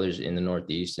experience from others in the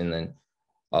Northeast, and then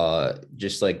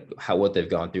just like what they've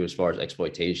gone through as far as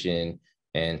exploitation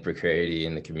and precarity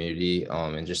in the community,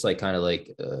 and just like kind of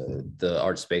like the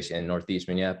art space in Northeast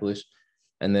Minneapolis.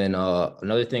 And then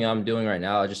another thing I'm doing right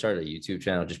now, I just started a YouTube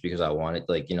channel just because I wanted,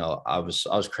 like, I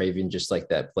was craving just like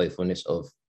that playfulness of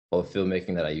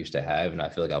filmmaking that I used to have, and I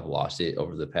feel like I've lost it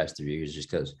over the past 3 years just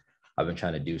because I've been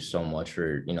trying to do so much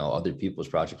for other people's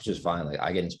projects, which is fine. Like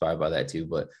I get inspired by that too,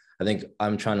 but I think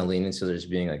I'm trying to lean into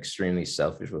just being like extremely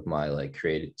selfish with my like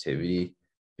creativity,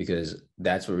 because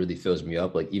that's what really fills me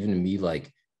up. Like even me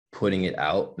like putting it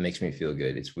out makes me feel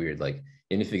good. It's weird. Like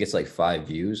even if it gets like 5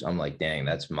 views, I'm like, dang,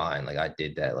 that's mine. Like I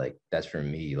did that. Like that's for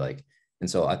me. Like, and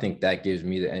so I think that gives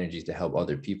me the energy to help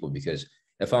other people, because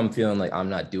if I'm feeling like I'm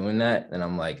not doing that, then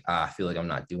I'm like, I feel like I'm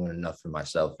not doing enough for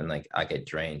myself, and like I get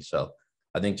drained. So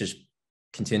I think just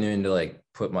continuing to like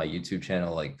put my YouTube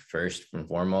channel like first and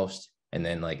foremost, and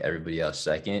then like everybody else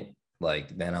second,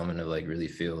 like then I'm gonna like really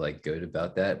feel like good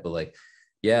about that. But like,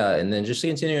 yeah, and then just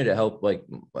continuing to help like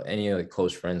any like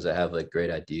close friends that have like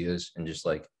great ideas, and just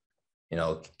like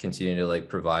continue to like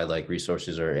provide like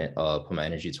resources or put my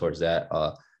energy towards that.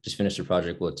 Just finished a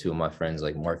project with 2 of my friends,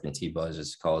 like Mark and T-Buzz.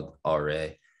 It's called RA.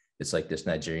 It's like this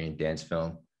Nigerian dance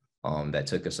film that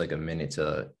took us like a minute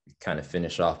to kind of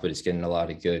finish off, but it's getting a lot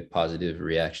of good positive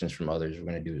reactions from others. We're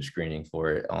going to do a screening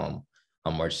for it on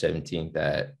March 17th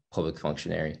at Public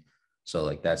Functionary. So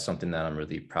like that's something that I'm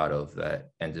really proud of, that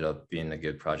ended up being a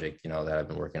good project, that I've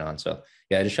been working on. So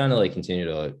yeah, just trying to like continue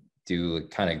to do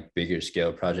kind of bigger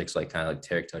scale projects, like kind of like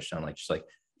Tariq touched on, like just like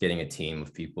getting a team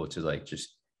of people to like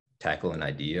just tackle an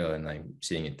idea and like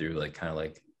seeing it through, like kind of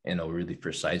like in a really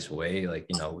precise way, like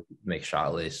make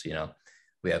shot lists,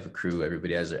 we have a crew,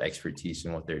 everybody has their expertise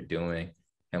in what they're doing,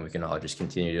 and we can all just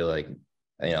continue to like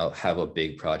have a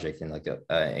big project and like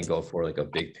and go for like a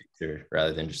big picture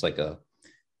rather than just like a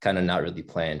kind of not really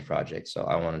planned project. So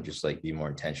I want to just like be more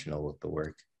intentional with the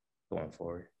work going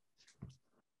forward.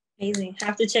 Amazing.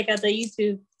 Have to check out the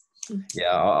YouTube.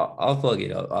 Yeah, I'll plug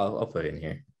it up. I'll put it in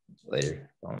here later.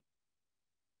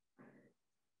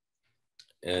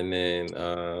 And then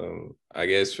I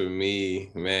guess for me,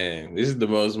 man, this is the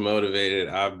most motivated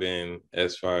I've been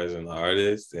as far as an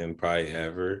artist and probably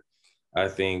ever. I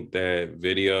think that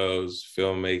videos,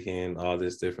 filmmaking, all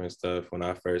this different stuff, when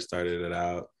I first started it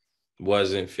out,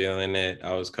 wasn't feeling it.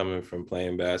 I was coming from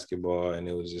playing basketball, and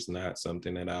it was just not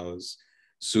something that I was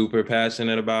super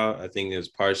passionate about. I think it's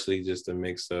partially just a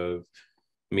mix of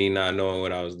me not knowing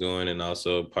what I was doing and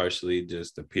also partially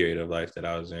just the period of life that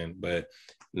I was in. But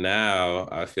now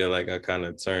I feel like I kind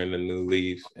of turned a new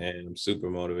leaf and I'm super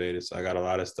motivated. So I got a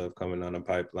lot of stuff coming on the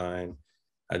pipeline.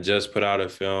 I just put out a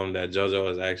film that JoJo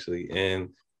was actually in.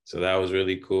 So that was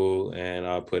really cool. And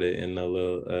I'll put it in the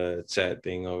little chat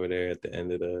thing over there at the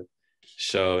end of the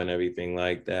show and everything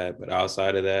like that. But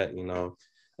outside of that, you know,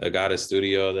 I got a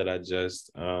studio that I just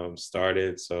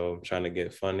started. So I'm trying to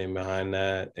get funding behind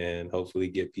that and hopefully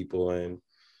get people in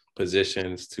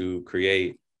positions to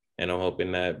create. And I'm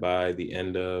hoping that by the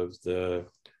end of the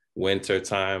winter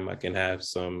time, I can have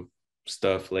some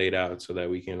stuff laid out so that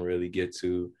we can really get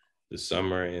to the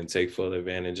summer and take full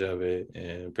advantage of it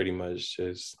and pretty much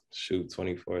just shoot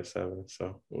 24/7.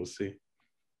 So we'll see.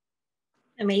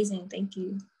 Amazing. Thank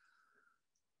you.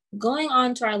 Going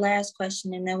on to our last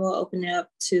question, and then we'll open it up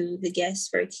to the guests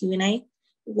for a Q&A.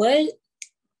 Where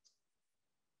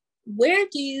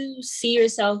do you see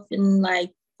yourself in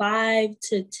like 5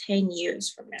 to 10 years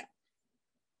from now?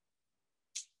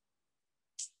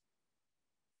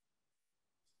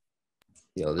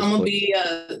 I'm gonna be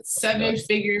a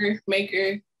 7-figure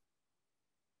maker,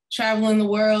 traveling the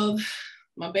world,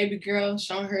 my baby girl,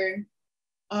 showing her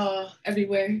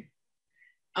everywhere.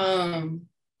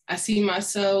 I see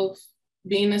myself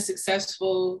being a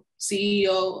successful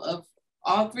CEO of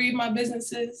all 3 of my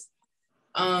businesses,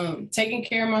 taking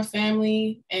care of my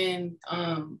family and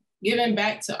giving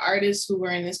back to artists who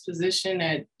were in this position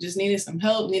that just needed some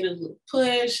help, needed a little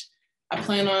push. I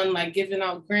plan on like giving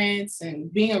out grants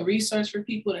and being a resource for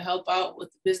people to help out with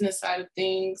the business side of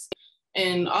things.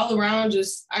 And all around,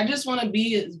 I just want to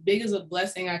be as big as a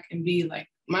blessing I can be. Like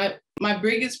my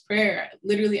biggest prayer,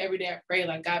 literally every day I pray,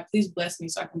 like, God, please bless me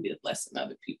so I can be a blessing to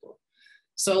other people.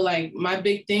 So like my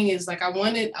big thing is like, I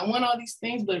want all these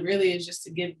things, but really it's just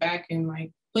to give back and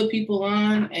like put people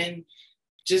on and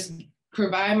just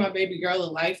provide my baby girl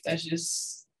a life that's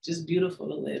just beautiful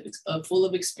to live. It's full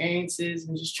of experiences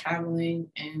and just traveling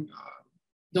and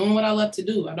doing what I love to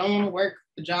do. I don't want to work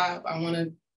a job. I want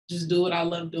to just do what I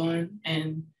love doing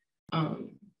and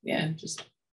just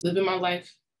living my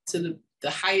life to the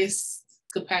highest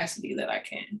capacity that I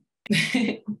can.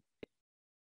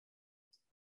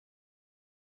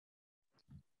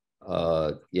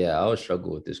 I always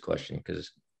struggle with this question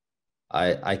because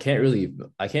I can't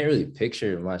really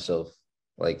picture myself.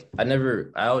 Like I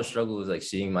always struggle with like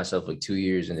seeing myself like 2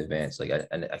 years in advance. Like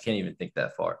I can't even think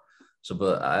that far. So,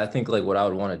 but I think like what I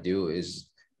would want to do is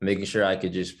making sure I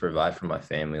could just provide for my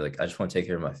family. Like I just want to take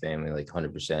care of my family like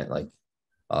 100%. Like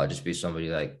just be somebody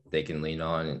like they can lean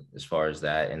on as far as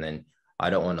that. And then I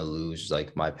don't want to lose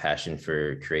like my passion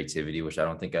for creativity, which I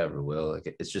don't think I ever will.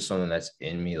 Like it's just something that's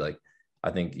in me. Like I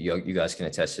think you guys can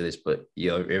attest to this, but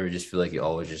you ever just feel like you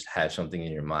always just have something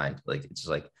in your mind. Like it's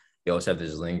like you always have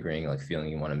this lingering like feeling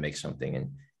you want to make something and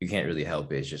you can't really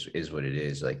help it. It just is what it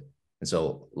is. Like, and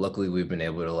so luckily we've been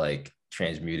able to like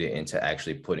transmute it into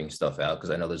actually putting stuff out.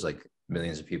 Cause I know there's like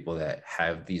millions of people that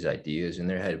have these ideas in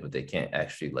their head, but they can't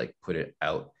actually like put it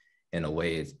out in a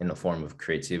way, in a form of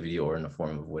creativity or in a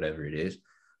form of whatever it is.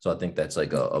 So I think that's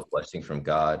like a blessing from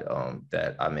God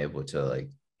that I'm able to like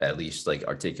at least like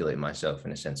articulate myself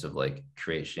in a sense of like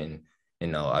creation. You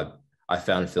know, I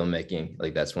found filmmaking,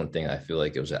 like that's one thing I feel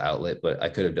like it was an outlet, but I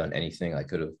could have done anything. I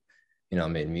could have,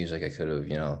 made music. I could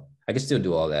have, I could still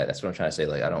do all that. That's what I'm trying to say.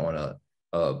 Like, I don't want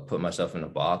to put myself in a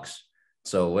box.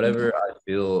 So whatever I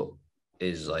feel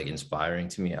is like inspiring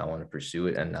to me, I want to pursue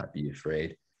it and not be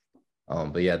afraid.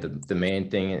 But yeah, the main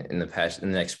thing in the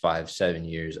next 5-7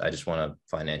 years, I just want to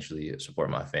financially support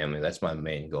my family. That's my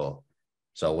main goal.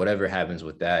 So whatever happens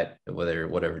with that,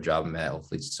 whatever job I'm at,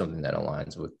 hopefully it's something that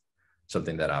aligns with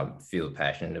something that I feel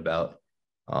passionate about,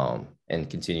 and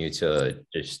continue to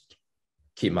just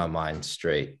keep my mind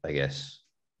straight, I guess,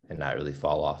 and not really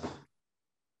fall off.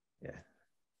 Yeah.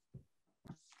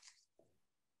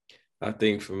 I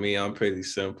think for me, I'm pretty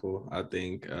simple. I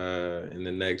think in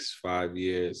the next 5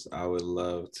 years, I would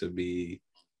love to be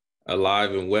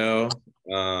alive and well,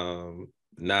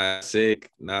 not sick,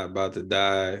 not about to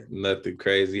die, nothing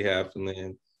crazy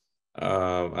happening.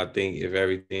 I think if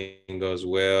everything goes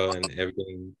well and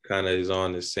everything kind of is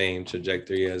on the same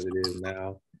trajectory as it is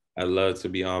now, I'd love to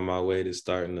be on my way to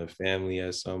starting a family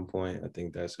at some point. I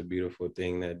think that's a beautiful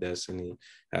thing that Destiny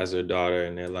has her daughter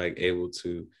and they're like able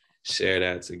to share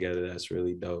that together. That's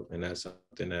really dope. And that's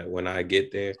something that when I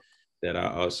get there, that I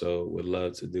also would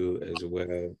love to do as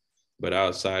well. But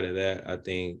outside of that, I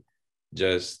think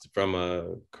just from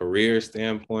a career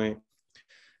standpoint,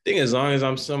 I think as long as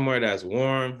I'm somewhere that's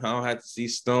warm, I don't have to see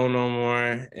snow no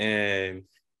more, and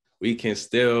we can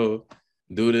still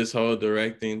do this whole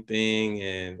directing thing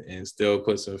and still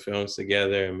put some films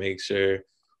together and make sure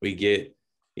we get,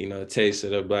 you know, a taste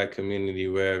of the Black community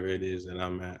wherever it is that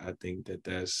I'm at. I think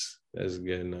that's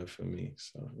good enough for me.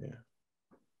 So yeah.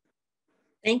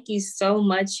 Thank you so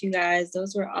much, you guys.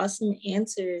 Those were awesome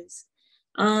answers.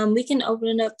 We can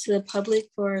open it up to the public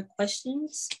for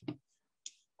questions.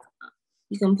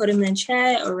 You can put them in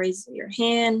chat or raise your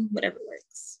hand, whatever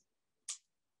works.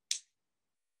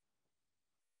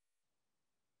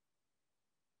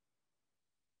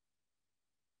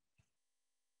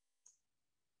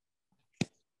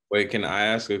 Wait, can I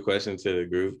ask a question to the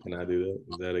group? Can I do that?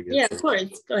 Is that a good Yeah, thing? of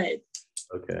course. Go ahead.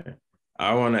 Okay.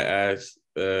 I want to ask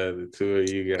the two of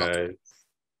you guys,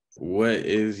 what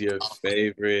is your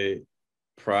favorite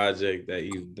project that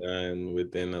you've done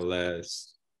within the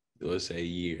last, let's say,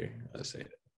 year? I'll say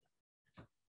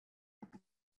that.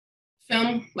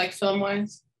 Film, like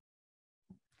film-wise?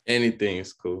 Anything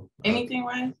is cool. Anything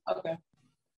wise? Okay.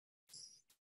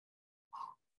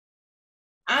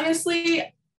 Honestly,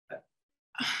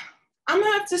 I'm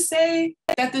gonna have to say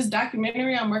that this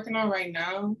documentary I'm working on right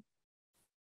now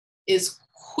is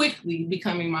quickly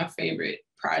becoming my favorite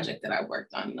project that I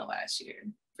worked on in the last year,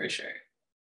 for sure.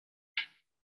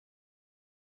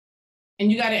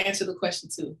 And you got to answer the question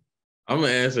too. I'm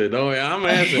gonna answer. Don't worry, I'm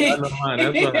gonna answer. I know mine.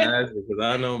 That's why I asked it, because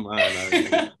I know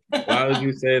mine. Why would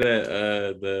you say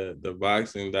that the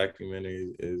boxing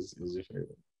documentary is your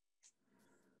favorite?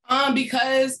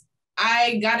 Because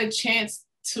I got a chance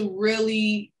to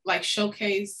really like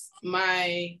showcase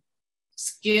my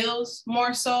skills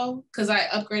more so, because I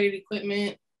upgraded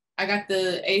equipment. I got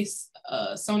the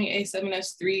Sony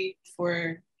A7S III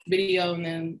for video and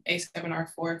then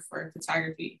A7R4 for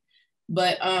photography.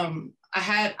 But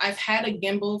I've had a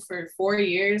gimbal for 4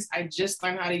 years. I just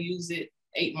learned how to use it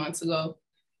 8 months ago.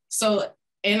 So,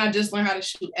 and I just learned how to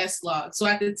shoot S-Log. So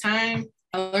at the time,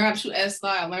 I learned how to shoot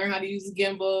S-Log. I learned how to use the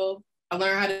gimbal. I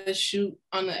learned how to shoot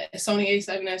on the Sony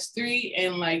A7S III.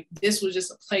 And like, this was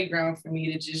just a playground for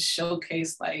me to just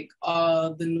showcase like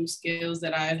all the new skills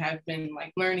that I have been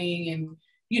like learning and,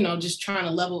 you know, just trying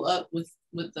to level up with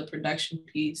the production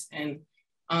piece. And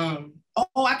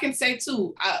I can say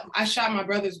too, I shot my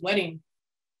brother's wedding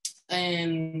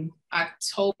in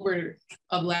October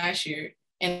of last year.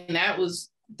 And that was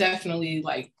definitely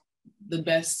like the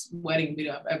best wedding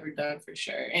video I've ever done, for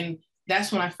sure. And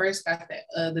that's when I first got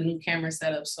the new camera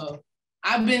set up. So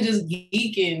I've been just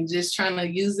geeking, just trying to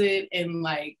use it. And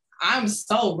like, I'm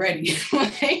so ready.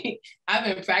 Like, I've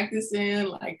been practicing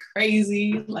like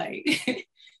crazy. Like,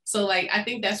 so like, I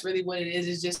think that's really what it is.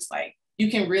 It's just like, you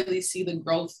can really see the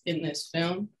growth in this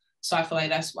film. So I feel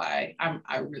like that's why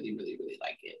I really, really, really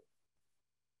like it.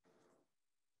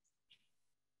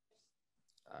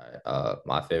 All right,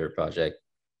 my favorite project.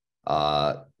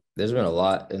 There's been a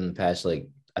lot in the past, like,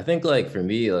 I think like for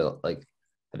me, like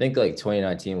I think like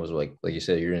 2019 was like you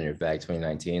said, you're in your bag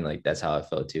 2019. Like that's how I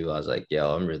felt too. I was like,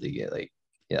 yo, I'm really good. Like,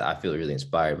 yeah, I feel really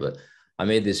inspired. But I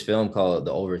made this film called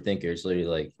The Overthinker. It's literally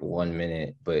like 1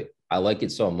 minute, but I like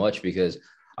it so much because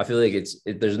I feel like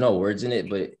there's no words in it,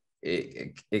 but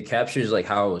it captures like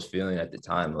how I was feeling at the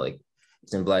time. Like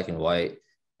it's in black and white.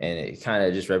 And it kind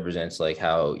of just represents like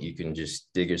how you can just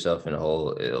dig yourself in a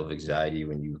hole of anxiety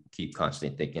when you keep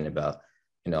constantly thinking about,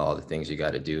 you know, all the things you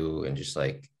got to do and just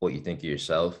like what you think of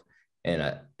yourself.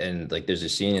 And like there's a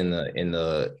scene in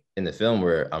the film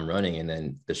where I'm running and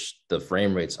then the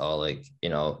frame rate's all like, you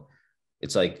know,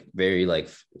 it's like very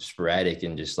like sporadic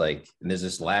and just like, and there's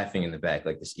this laughing in the back,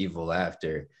 like this evil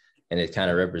laughter. And it kind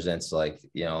of represents like,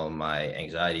 you know, my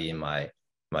anxiety and my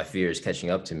fears catching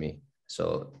up to me.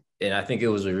 So, and I think it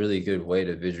was a really good way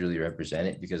to visually represent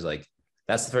it because like,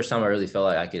 that's the first time I really felt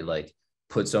like I could like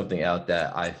put something out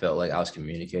that I felt like I was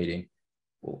communicating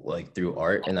like through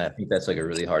art. And I think that's like a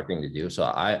really hard thing to do. So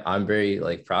I'm very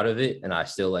like proud of it. And I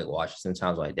still like watch it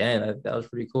sometimes like, damn, that was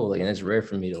pretty cool. Like, and it's rare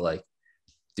for me to like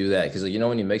do that. Cause like, you know,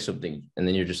 when you make something and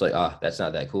then you're just like, that's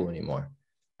not that cool anymore.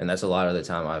 And that's a lot of the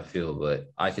time I feel,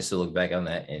 but I can still look back on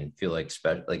that and feel like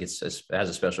special, like it has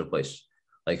a special place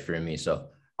like for me. So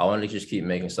I want to just keep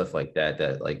making stuff like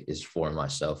that like is for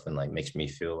myself and like makes me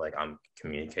feel like I'm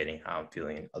communicating how I'm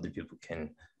feeling and other people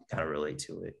can kind of relate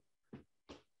to it.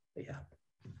 But yeah.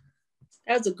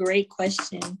 That was a great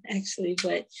question, actually.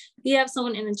 But we have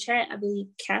someone in the chat, I believe,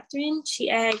 Catherine. She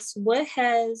asks, what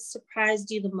has surprised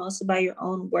you the most about your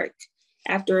own work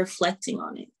after reflecting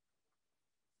on it?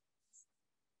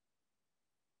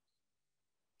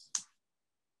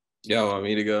 Y'all want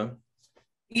me to go?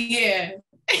 Yeah.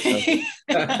 Okay.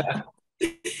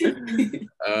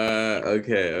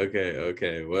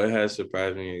 What has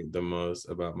surprised me the most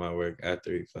about my work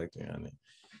after reflecting on it?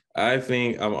 I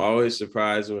think I'm always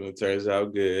surprised when it turns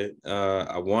out good.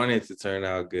 I want it to turn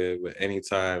out good, but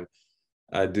anytime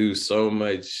I do so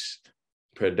much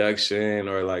production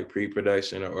or like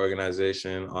pre-production or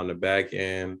organization on the back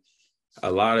end,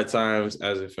 a lot of times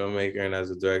as a filmmaker and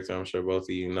as a director, I'm sure both of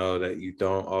you know that you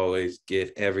don't always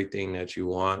get everything that you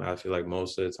want. I feel like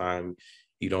most of the time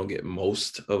you don't get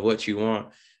most of what you want.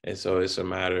 And so it's a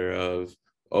matter of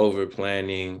over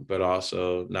planning, but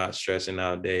also not stressing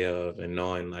out day of and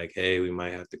knowing like, hey, we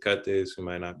might have to cut this, we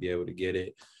might not be able to get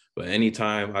it. But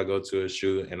anytime I go to a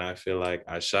shoot and I feel like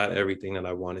I shot everything that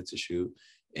I wanted to shoot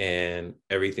and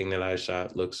everything that I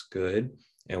shot looks good,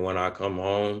 and when I come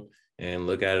home and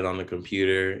look at it on the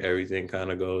computer, everything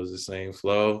kind of goes the same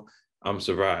flow, I'm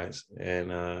surprised.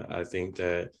 And I think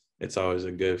that it's always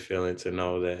a good feeling to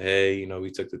know that, hey, you know, we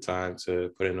took the time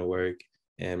to put in the work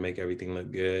and make everything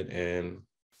look good. And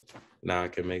now I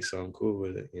can make something cool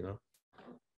with it, you know?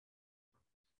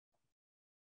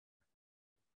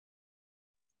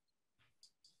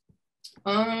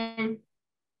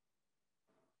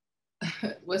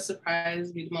 What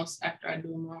surprised me the most after I do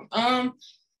them wrong?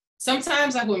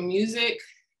 Sometimes like with music,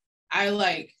 I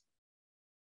like,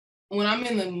 when I'm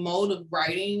in the mode of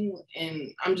writing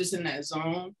and I'm just in that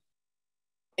zone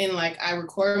and like I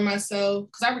record myself,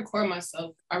 because I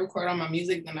record all my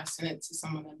music, then I send it to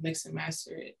someone to mix and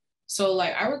master it. So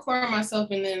like I record myself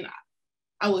and then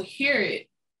I will hear it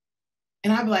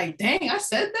and I'll be like, dang, I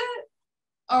said that?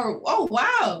 Or, oh,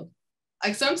 wow.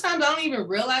 Like sometimes I don't even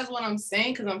realize what I'm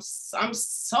saying because I'm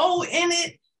so in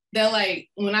it that like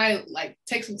when I like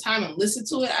take some time and listen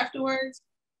to it afterwards,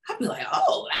 I'll be like,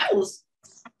 oh, that was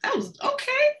okay.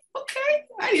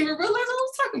 I didn't even realize I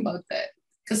was talking about that.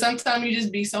 Because sometimes you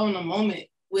just be so in the moment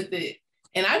with it.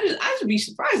 And I just be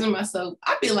surprising myself.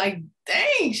 I'd be like,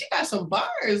 dang, she got some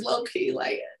bars, low key.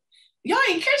 Like, y'all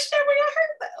ain't catch that when y'all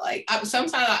heard that. Like,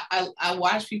 sometimes I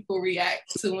watch people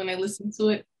react to when they listen to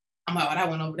it. I'm like, oh, that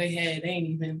went over their head. They ain't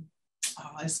even,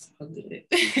 oh, it's so good.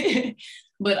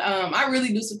 But I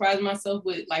really do surprise myself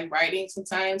with like writing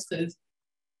sometimes because,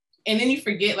 and then you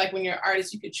forget like when you're an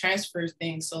artist, you could transfer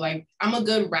things. So like, I'm a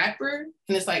good rapper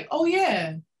and it's like, oh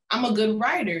yeah, I'm a good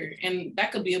writer. And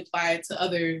that could be applied to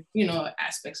other, you know,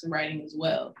 aspects of writing as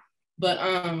well. But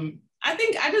I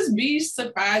think I just be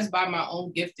surprised by my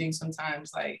own gifting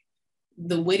sometimes, like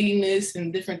the wittiness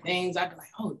and different things. I'd be like,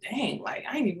 oh dang, like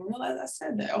I didn't even realize I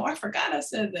said that. Oh, I forgot I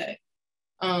said that.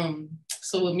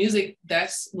 So with music,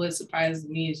 that's what surprises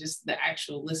me is just the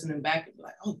actual listening back and be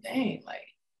like, oh dang, like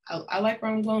I like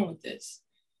where I'm going with this.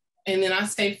 And then I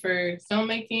say for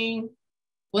filmmaking,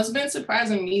 what's been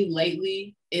surprising me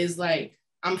lately is like,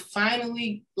 I'm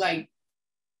finally like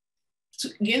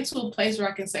getting to a place where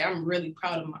I can say I'm really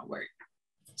proud of my work.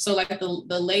 So like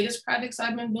the latest projects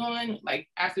I've been doing, like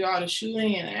after all the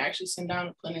shooting and actually sitting down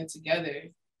and putting it together,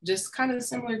 just kind of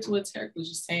similar to what Tariq was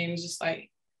just saying, it's just like,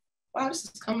 wow, this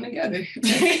is coming together.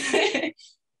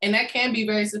 And that can be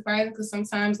very surprising because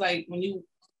sometimes like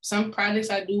some projects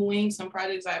I do wing, some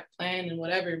projects I plan and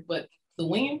whatever, but the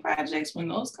winging projects, when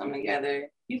those come together,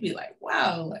 you'd be like,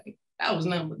 wow, like that was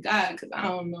nothing but God, because I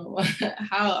don't know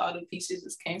how all the pieces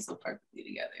just came so perfectly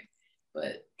together.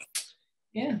 But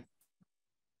yeah.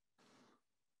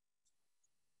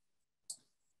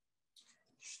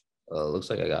 Looks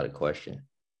like I got a question.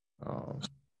 Go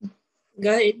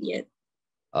ahead, yeah.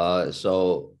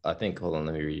 So I think, hold on,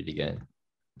 let me read it again.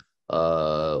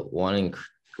 Wanting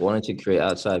to create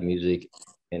outside music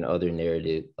and other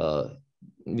narrative,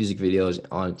 music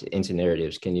videos into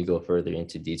narratives. Can you go further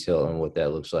into detail on what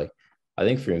that looks like? I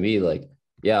think for me, like,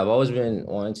 yeah, I've always been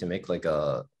wanting to make like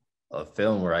a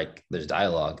film where like there's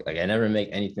dialogue. Like I never make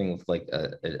anything with like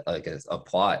a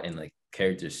plot and like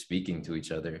characters speaking to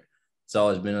each other. It's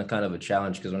always been a kind of a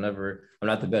challenge because whenever I'm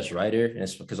not the best writer, and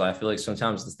it's because I feel like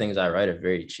sometimes the things I write are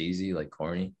very cheesy, like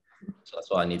corny. So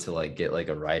that's why I need to like get like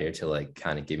a writer to like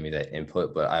kind of give me that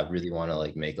input. But I really want to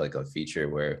like make like a feature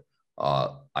where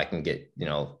I can get, you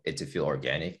know, it to feel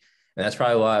organic. And that's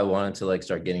probably why I wanted to like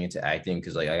start getting into acting,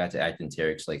 because like I got to act in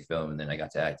Tariq's like film, and then I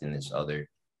got to act in this other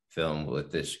film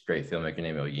with this great filmmaker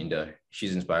named Oyinda.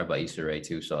 She's inspired by Issa Rae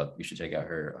too, so you should check out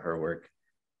her work.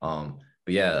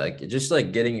 But yeah, like just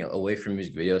like getting away from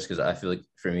music videos, because I feel like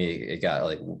for me it got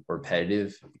like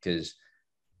repetitive, because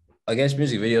I guess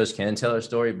music videos can tell a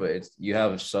story, but you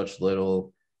have such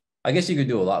little. I guess you could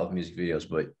do a lot with music videos,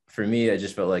 but for me, I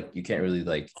just felt like you can't really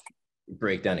like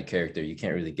break down a character. You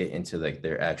can't really get into like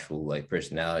their actual like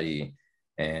personality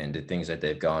and the things that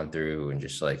they've gone through, and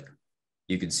just like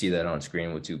you could see that on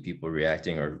screen with two people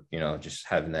reacting, or you know, just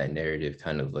having that narrative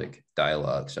kind of like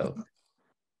dialogue. So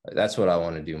that's what I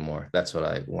want to do more. That's what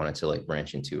I wanted to like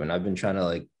branch into, and I've been trying to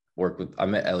like work with, I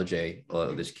met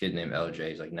LJ, this kid named LJ,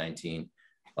 he's like 19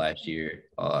 last year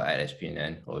at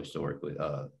SPNN. I used to work with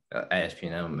at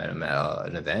SPNN. I met him at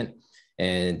an event,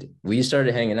 and we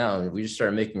started hanging out, and we just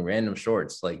started making random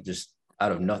shorts, like just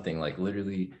out of nothing. Like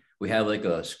literally, we have like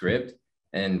a script,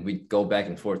 and we go back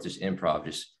and forth, just improv,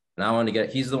 just. And I want to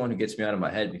he's the one who gets me out of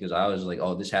my head, because I was like,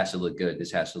 oh, this has to look good.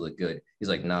 This has to look good. He's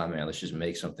like, nah, man, let's just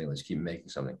make something. Let's keep making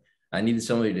something. I needed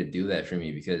somebody to do that for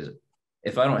me, because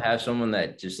if I don't have someone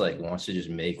that just like wants to just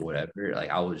make whatever, like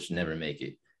I will just never make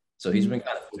it. So he's been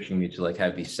kind of pushing me to like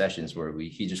have these sessions where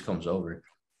he just comes over,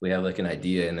 we have like an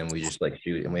idea, and then we just like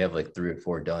shoot, and we have like 3 or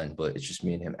 4 done, but it's just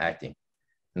me and him acting.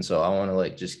 And so I want to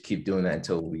like just keep doing that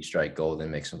until we strike gold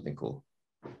and make something cool.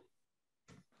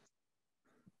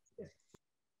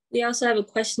 We also have a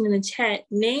question in the chat.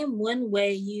 Name one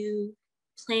way you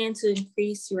plan to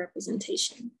increase your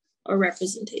representation.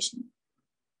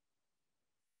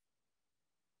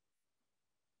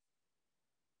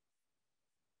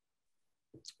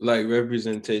 Like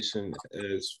representation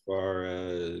as far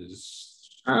as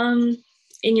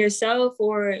in yourself,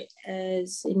 or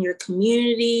as in your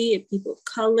community, people of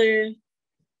color.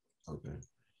 Okay.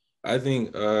 I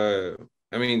think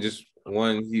just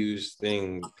one huge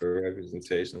thing for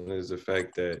representation is the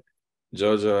fact that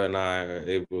JoJo and I are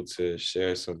able to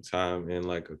share some time in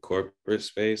like a corporate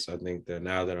space. I think that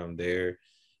now that I'm there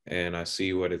and I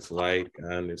see what it's like,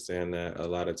 I understand that a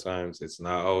lot of times it's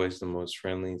not always the most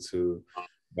friendly to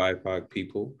BIPOC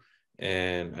people.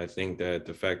 And I think that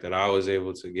the fact that I was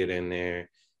able to get in there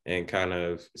and kind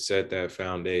of set that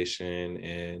foundation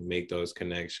and make those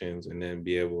connections, and then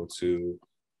be able to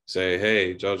say,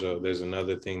 hey, JoJo, there's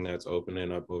another thing that's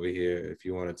opening up over here if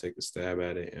you want to take a stab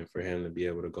at it, and for him to be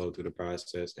able to go through the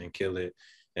process and kill it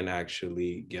and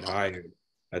actually get hired.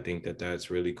 I think that that's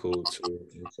really cool too.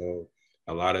 And so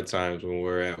a lot of times when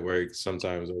we're at work,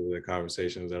 sometimes over the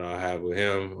conversations that I'll have with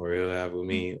him, or he'll have with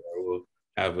me, or we'll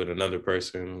have with another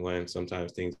person, when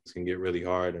sometimes things can get really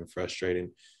hard and frustrating,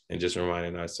 and just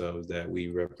reminding ourselves that we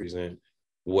represent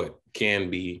what can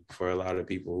be for a lot of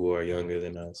people who are younger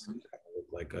than us, look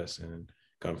like us, and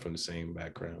come from the same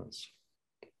backgrounds.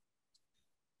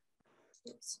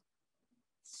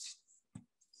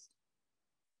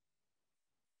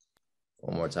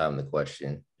 One more time, the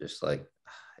question, just like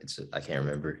I can't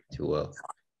remember too well.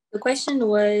 The question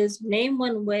was, name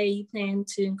one way you plan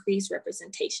to increase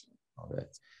representation. Okay.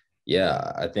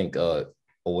 Yeah, I think a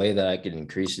way that I could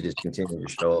increase it is continue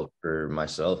to show up for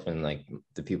myself and like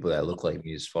the people that look like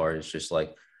me, as far as just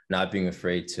like not being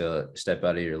afraid to step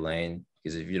out of your lane.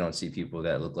 Because if you don't see people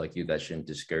that look like you, that shouldn't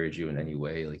discourage you in any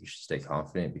way. Like, you should stay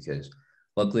confident, because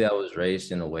luckily I was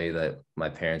raised in a way that my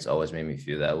parents always made me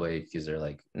feel that way, because they're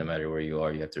like, no matter where you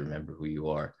are, you have to remember who you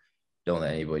are. Don't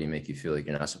let anybody make you feel like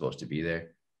you're not supposed to be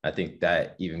there. I think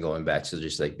that even going back to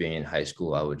just like being in high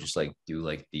school, I would just like do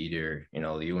like theater, you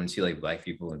know, you wouldn't see like Black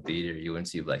people in theater, you wouldn't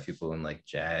see Black people in like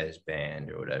jazz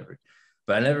band or whatever.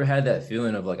 But I never had that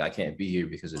feeling of like, I can't be here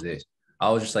because of this.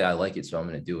 I was just like, I like it, so I'm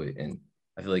going to do it. And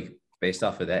I feel like based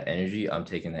off of that energy, I'm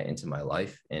taking that into my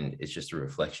life. And it's just a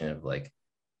reflection of like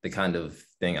the kind of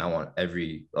thing I want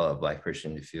every Black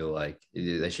person to feel like.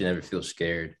 They should never feel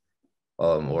scared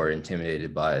or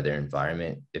intimidated by their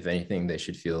environment. If anything, they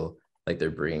should feel like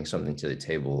they're bringing something to the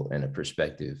table and a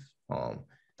perspective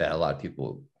that a lot of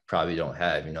people probably don't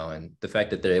have, you know. And the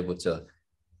fact that they're able to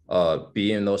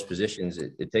be in those positions,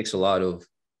 it takes a lot of,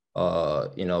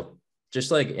 you know, just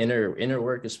like inner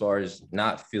work, as far as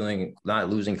not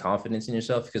losing confidence in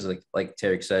yourself. Because like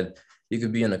Tariq said, you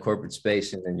could be in a corporate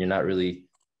space and then you're not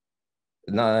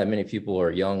that many people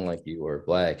are young like you or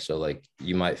Black. So like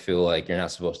you might feel like you're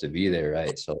not supposed to be there,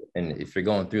 right? So, and if you're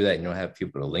going through that and you don't have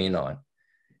people to lean on,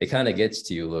 it kind of gets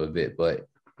to you a little bit. But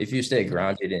if you stay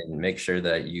grounded and make sure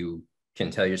that you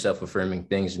can tell yourself affirming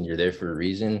things and you're there for a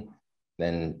reason,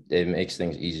 then it makes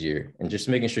things easier. And just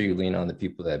making sure you lean on the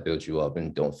people that build you up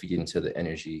and don't feed into the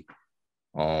energy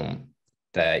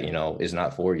that, you know, is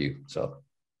not for you. So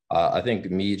I think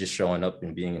me just showing up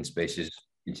and being in spaces,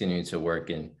 continuing to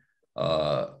work and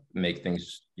make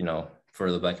things, you know,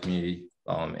 for the Black community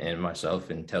and myself,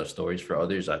 and tell stories for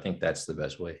others, I think that's the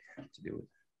best way to do it.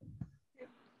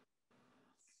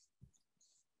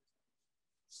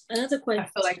 Another question. I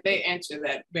feel like they answer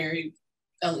that very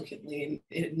eloquently,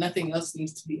 and nothing else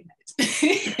needs to be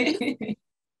added.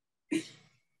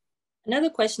 Another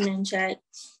question in chat.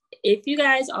 If you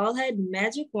guys all had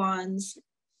magic wands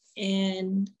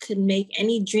and could make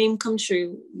any dream come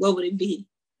true, what would it be?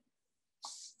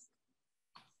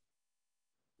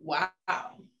 Wow.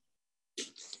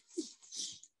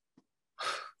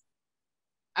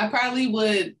 I probably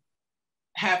would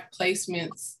have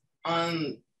placements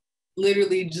on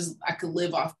literally just, I could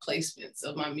live off placements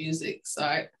of my music. So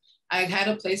I had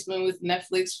a placement with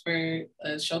Netflix for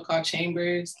a show called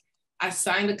Chambers. I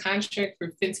signed a contract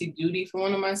for Fenty Beauty for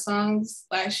one of my songs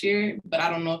last year, but I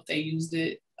don't know if they used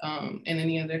it in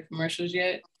any of their commercials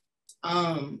yet.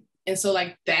 And so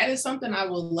like, that is something I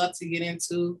would love to get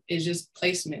into, is just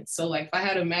placement. So like, if I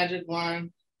had a magic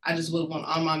wand, I just would want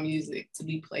all my music to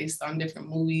be placed on different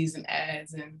movies and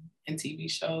ads and TV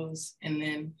shows. And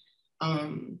then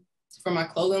for my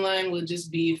clothing line would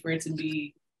just be for it to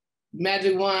be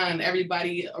magic wand,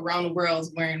 everybody around the world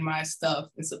is wearing my stuff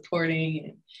and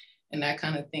supporting and that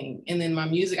kind of thing. And then my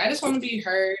music, I just want to be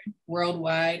heard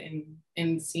worldwide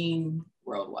and seen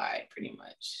worldwide, pretty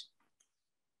much.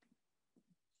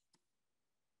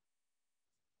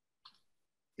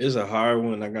 It's a hard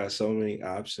one. I got so many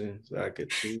options that I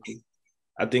could choose.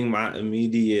 I think my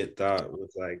immediate thought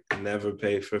was like, never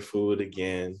pay for food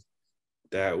again.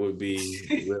 That would be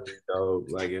really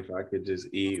dope. Like, if I could just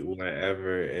eat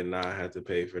whatever and not have to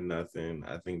pay for nothing,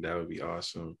 I think that would be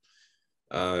awesome.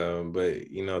 But,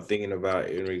 you know, thinking about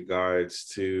in regards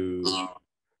to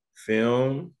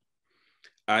film,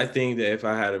 I think that if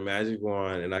I had a magic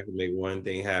wand and I could make one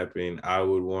thing happen, I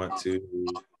would want to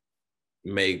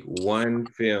make one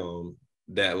film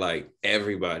that like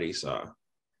everybody saw.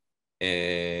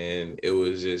 And it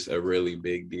was just a really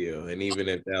big deal. And even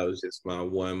if that was just my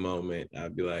one moment,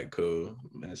 I'd be like, cool,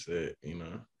 that's it, you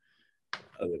know.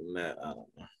 Other than that, I don't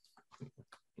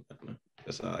know.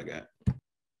 That's all I got.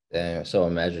 Damn, so a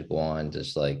magic wand,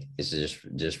 just like, is it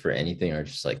just for anything or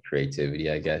just like creativity,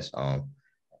 I guess?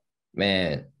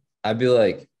 Man, I'd be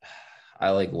like, I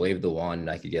like wave the wand and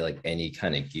I could get like any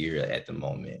kind of gear at the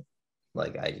moment.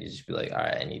 Like, I just be like, all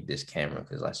right, I need this camera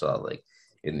because I saw like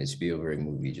in the Spielberg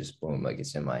movie, just boom, like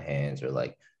it's in my hands, or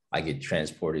like I get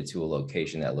transported to a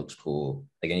location that looks cool.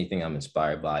 Like anything I'm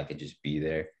inspired by, I could just be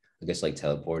there. I guess like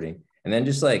teleporting. And then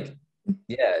just like,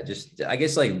 yeah, just I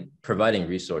guess like providing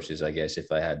resources, I guess,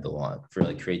 if I had the wand for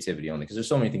like creativity only, because there's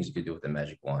so many things you could do with the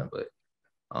magic wand. But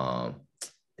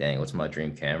dang, what's my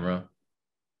dream camera?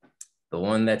 The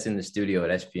one that's in the studio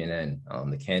at SPNN,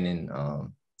 the Canon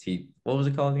what was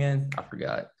it called again? I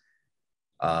forgot.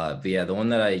 But yeah, the one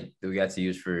that we got to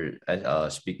use for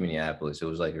Speak Minneapolis, it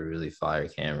was like a really fire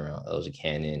camera. It was a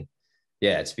Canon.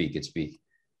 Yeah, it's Speak.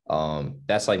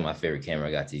 That's like my favorite camera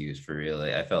I got to use for real.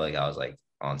 Like, I felt like I was like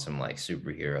on some like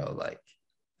superhero like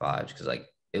vibes, because like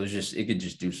it could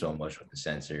just do so much with the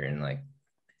sensor, and like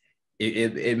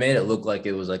it made it look like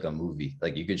it was like a movie.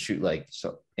 Like you could shoot like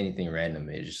anything random,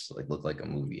 it just like looked like a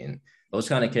movie. And those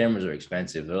kind of cameras are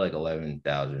expensive. They're like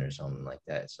 11,000 or something like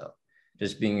that. So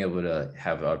just being able to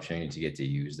have the opportunity to get to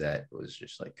use that was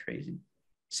just like crazy.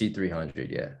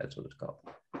 C300, yeah, that's what it's called.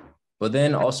 But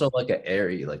then also like an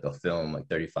ARRI, like a film, like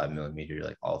 35 millimeter,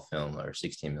 like all film, or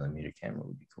 16 millimeter camera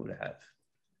would be cool to have.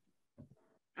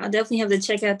 I'll definitely have to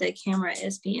check out that camera at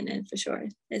SPNN for sure.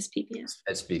 SPPN.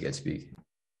 At Speak.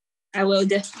 I will.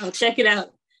 I'll check it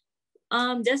out.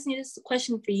 Destiny, this is a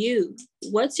question for you.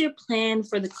 What's your plan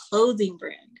for the clothing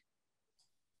brand?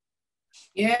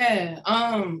 Yeah.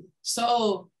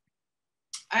 So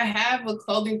I have a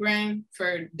clothing brand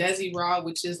for Dezzy Raww,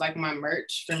 which is like my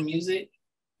merch for music.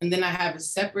 And then I have a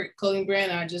separate clothing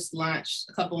brand I just launched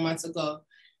a couple months ago.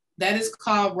 That is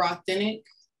called Rawthenic,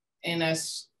 and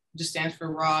that's just stands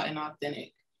for raw and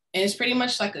authentic. And it's pretty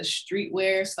much like a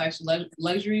streetwear /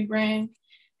 luxury brand.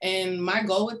 And my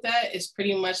goal with that is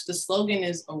pretty much, the slogan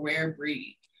is a rare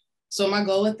breed. So my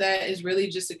goal with that is really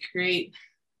just to create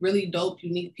really dope,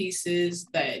 unique pieces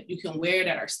that you can wear,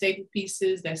 that are staple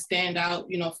pieces that stand out,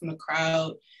 you know, from the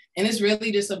crowd. And it's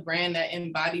really just a brand that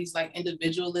embodies like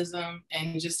individualism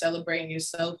and just celebrating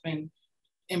yourself and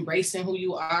embracing who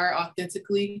you are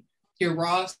authentically, your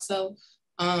raw self.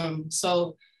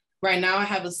 So right now I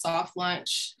have a soft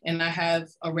launch, and I have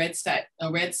a red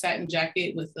satin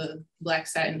jacket with a black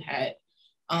satin hat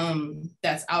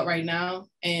that's out right now.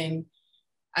 And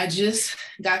I just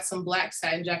got some black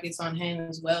satin jackets on hand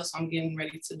as well. So I'm getting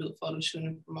ready to do a photo shoot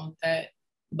and promote that.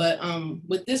 But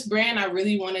with this brand, I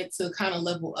really wanted to kind of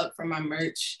level up for my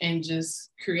merch and just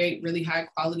create really high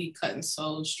quality cut and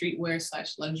sew streetwear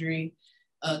 / luxury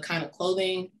kind of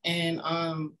clothing. And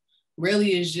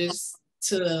really is just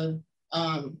to,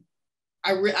 I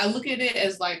look at it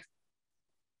as like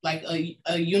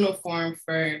a uniform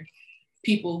for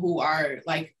people who are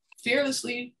like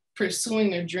fearlessly pursuing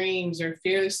their dreams or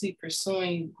fearlessly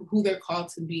pursuing who they're called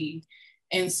to be.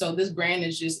 And so this brand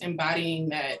is just embodying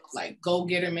that like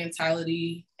go-getter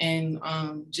mentality and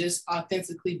just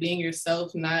authentically being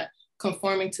yourself, not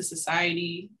conforming to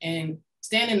society, and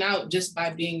standing out just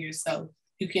by being yourself.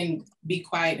 You can be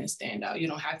quiet and stand out. You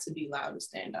don't have to be loud to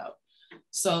stand out.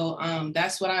 So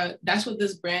that's what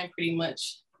this brand pretty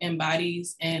much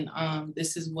embodies. And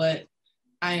this is what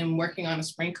I am working on a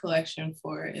spring collection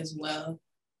for as well.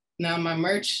 Now my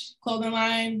merch clothing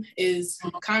line is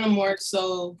kind of more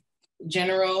so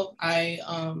general. I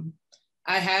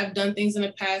have done things in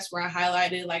the past where I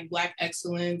highlighted like Black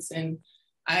excellence, and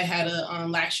I had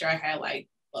last year I had like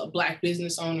Black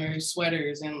business owners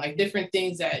sweaters and like different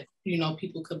things that, you know,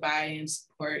 people could buy and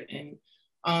support. And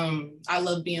I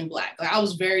love being Black. Like, I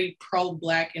was very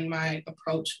pro-Black in my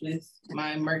approach with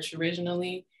my merch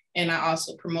originally, and I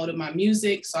also promoted my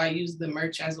music, so I used the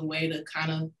merch as a way to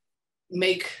kind of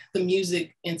make the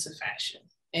music into fashion.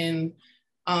 And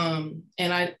I'm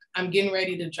getting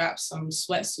ready to drop some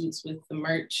sweatsuits with the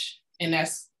merch. And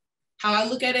that's how I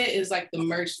look at it, is like the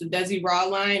merch, the Dezzy Raww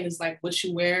line is like what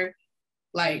you wear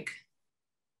like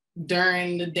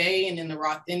during the day, and then the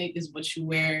Raw Authentic is what you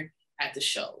wear at the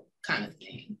show kind of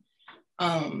thing.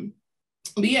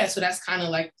 But yeah, so that's kind of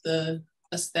like the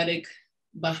aesthetic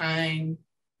behind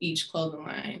each clothing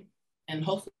line. And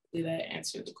hopefully that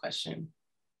answered the question.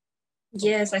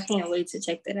 Yes, I can't wait to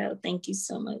check that out. Thank you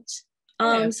so much.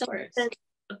 Yeah, So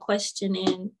a question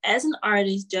in, as an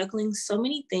artist juggling so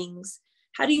many things,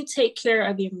 how do you take care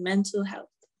of your mental health?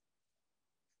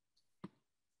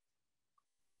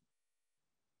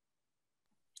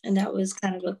 And that was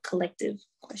kind of a collective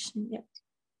question. Yeah.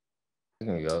 I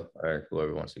can go, or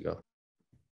whoever wants to go.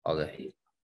 I'll go.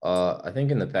 I think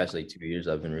in the past like 2 years,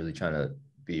 I've been really trying to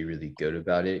be really good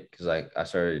about it, because like I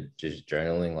started just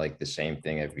journaling like the same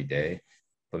thing every day,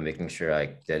 but making sure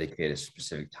I dedicate a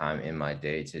specific time in my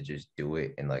day to just do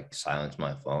it and like silence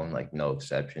my phone, like no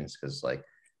exceptions. Because like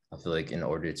I feel like in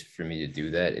order for me to do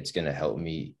that, it's going to help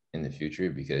me in the future,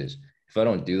 because if I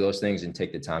don't do those things and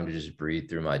take the time to just breathe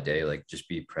through my day, like just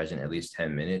be present at least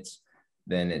 10 minutes,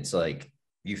 then it's like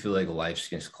you feel like life's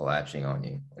just collapsing on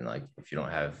you. And like if you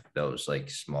don't have those like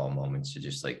small moments to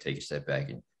just like take a step back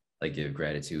and like give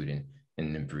gratitude and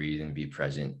then breathe and be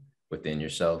present within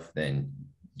yourself, then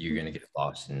you're gonna get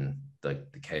lost in the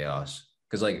chaos.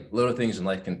 Because like little things in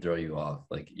life can throw you off.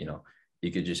 Like, you know,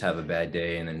 you could just have a bad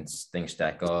day and then things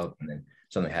stack up and then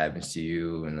something happens to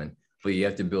you, and then but you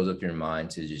have to build up your mind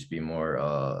to just be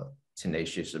more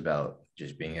tenacious about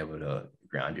just being able to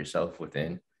ground yourself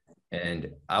within.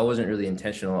 And I wasn't really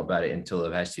intentional about it until the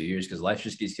past 2 years, because life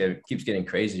just keeps getting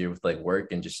crazier with like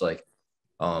work and just like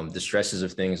the stresses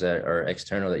of things that are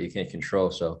external that you can't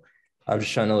control. So I'm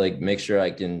just trying to like make sure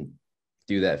I can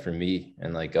do that for me.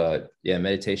 And like yeah,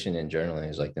 meditation and journaling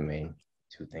is like the main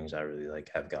two things I really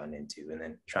like have gotten into, and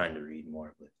then trying to read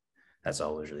more, but that's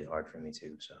always really hard for me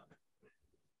too. So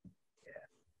yeah.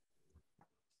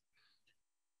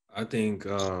 I think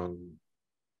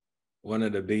one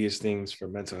of the biggest things for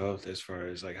mental health, as far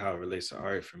as like how it relates to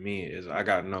art for me, is I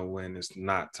gotta know when it's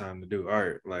not time to do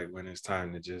art, like when it's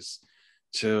time to just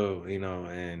chill, you know,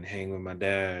 and hang with my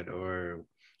dad or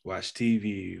watch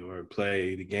TV or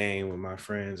play the game with my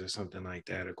friends or something like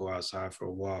that, or go outside for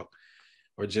a walk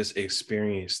or just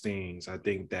experience things. I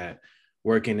think that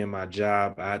working in my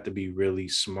job, I have to be really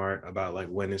smart about like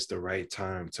when it's the right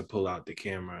time to pull out the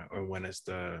camera or when it's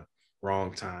the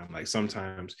wrong time. Like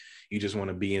sometimes you just want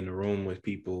to be in the room with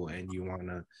people and you want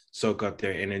to soak up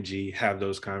their energy, have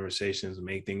those conversations,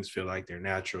 make things feel like they're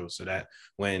natural, so that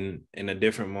when in a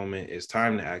different moment it's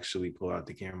time to actually pull out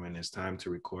the camera and it's time to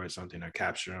record something or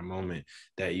capture a moment,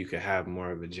 that you could have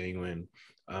more of a genuine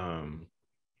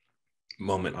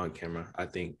moment on camera, I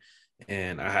think.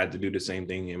 And I had to do the same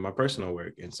thing in my personal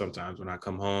work. And sometimes when I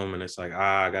come home and it's like,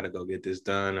 I got to go get this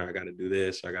done, or I got to do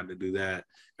this, or I got to do that,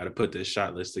 got to put this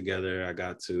shot list together, I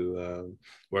got to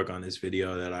work on this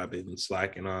video that I've been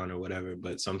slacking on or whatever.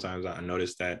 But sometimes I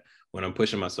notice that when I'm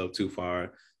pushing myself too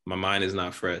far, my mind is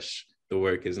not fresh. The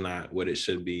work is not what it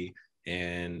should be.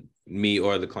 And me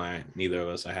or the client, neither of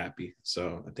us are happy.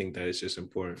 So I think that it's just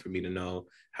important for me to know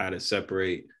how to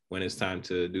separate when it's time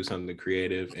to do something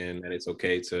creative, and that it's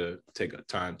okay to take a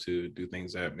time to do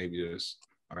things that maybe just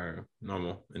are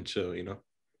normal and chill, you know?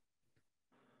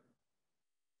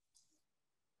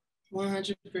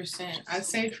 100%. I'd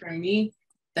say for me,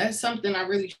 that's something I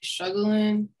really struggle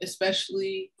in,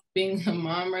 especially being a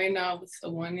mom right now with a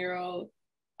 1-year-old.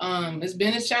 It's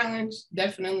been a challenge,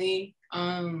 definitely.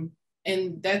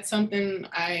 And that's something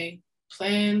I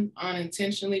plan on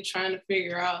intentionally trying to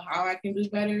figure out how I can do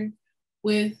better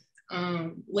with.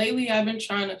 Lately, I've been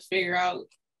trying to figure out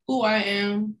who I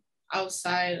am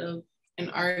outside of an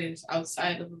artist,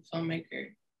 outside of a filmmaker.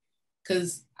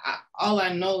 Because all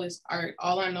I know is art.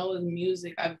 All I know is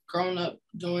music. I've grown up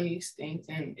doing these things,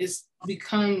 and it's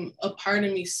become a part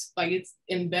of me. Like, it's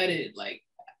embedded. Like,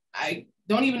 I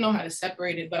don't even know how to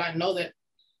separate it, but I know that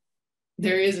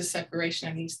there is a separation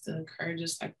that needs to occur,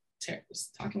 just like Tariq was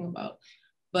talking about.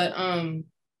 But I'm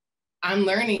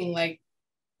learning, like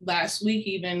last week,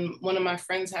 even one of my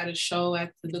friends had a show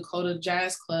at the Dakota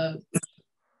Jazz Club.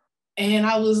 And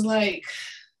I was like,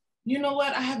 you know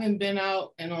what? I haven't been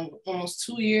out in almost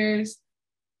 2 years.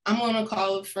 I'm gonna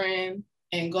call a friend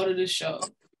and go to the show.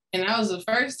 And that was the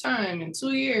first time in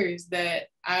 2 years that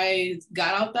I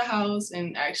got out the house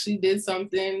and actually did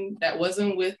something that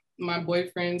wasn't with my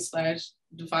boyfriend /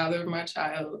 the father of my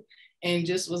child, and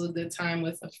just was a good time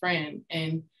with a friend.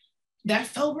 And that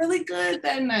felt really good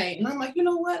that night. And I'm like, you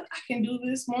know what? I can do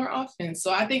this more often.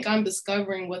 So I think I'm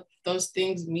discovering what those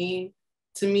things mean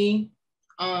to me.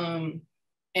 And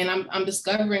I'm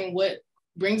discovering what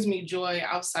brings me joy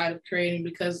outside of creating,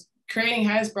 because creating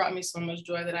has brought me so much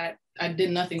joy that I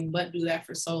did nothing but do that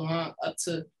for so long, up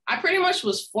to, I pretty much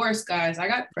was forced, guys. I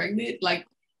got pregnant. Like,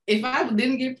 if I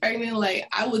didn't get pregnant, like,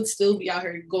 I would still be out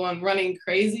here running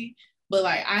crazy. But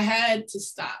like, I had to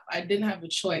stop. I didn't have a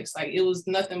choice. Like, it was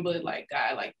nothing but like,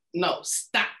 God, like, no,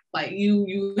 stop. Like,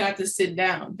 you have to sit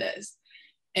down, Des.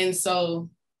 And so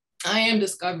I am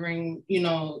discovering,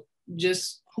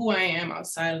 just who I am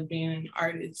outside of being an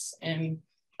artist and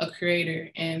a creator.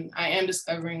 And I am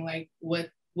discovering like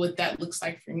what that looks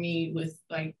like for me, with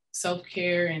like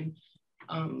self-care and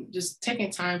just taking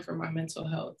time for my mental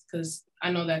health, because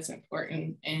I know that's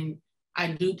important. And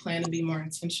I do plan to be more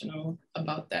intentional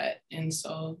about that. And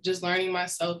so just learning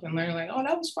myself and learning like, oh,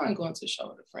 that was fun going to a show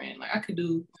with a friend. Like, I could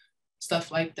do stuff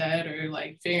like that, or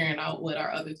like figuring out what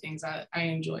are other things I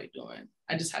enjoy doing.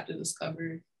 I just have to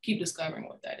keep discovering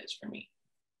what that is for me.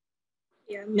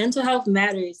 Yeah, mental health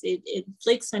matters. It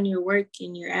inflicts on your work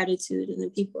and your attitude and the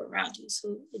people around you.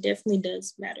 So it definitely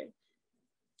does matter.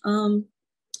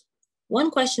 One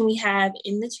question we have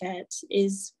in the chat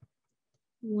is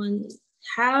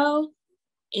how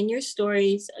in your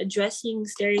stories addressing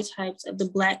stereotypes of the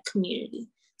Black community?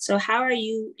 So how are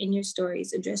you in your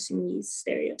stories addressing these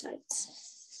stereotypes?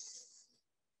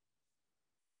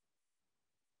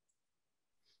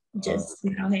 Just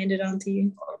I'll hand it on to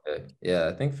you. Okay. Yeah,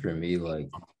 I think for me, like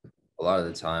a lot of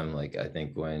the time, like I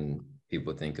think when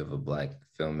people think of a Black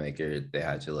filmmaker, they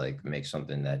had to like make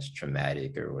something that's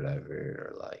traumatic or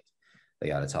whatever, or like they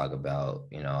got to talk about,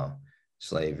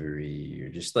 slavery, or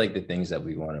just like the things that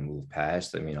we want to move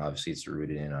past. I mean, obviously it's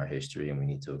rooted in our history and we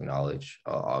need to acknowledge,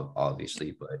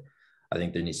 obviously, but I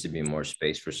think there needs to be more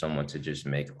space for someone to just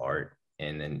make art.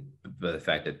 And then the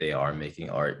fact that they are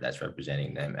making art that's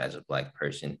representing them as a Black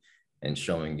person, and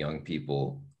showing young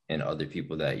people and other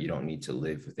people that you don't need to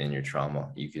live within your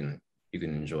trauma. You can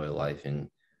enjoy life and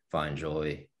find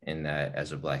joy in that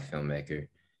as a Black filmmaker.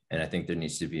 And I think there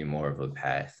needs to be more of a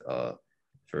path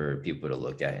for people to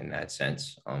look at in that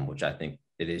sense, which I think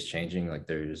it is changing. Like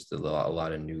there's a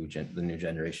lot of the new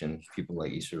generation, people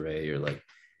like Issa Rae, or like,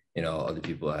 other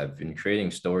people have been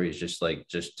creating stories just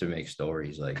to make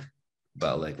stories like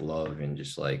about like love and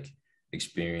just like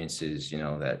experiences,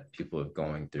 that people are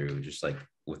going through just like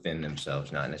within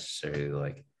themselves, not necessarily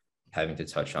like having to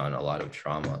touch on a lot of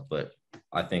trauma. But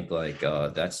I think like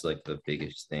that's like the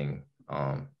biggest thing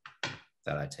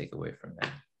that I take away from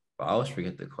that. But I always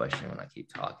forget the question when I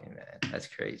keep talking, man. That's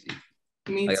crazy.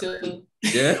 Me too.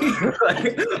 Yeah.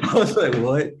 I was like,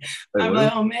 what? I'm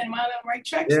like, oh man, am I on the right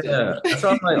track still? Yeah. That's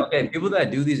why I'm like, okay, people that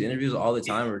do these interviews all the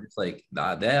time are just like,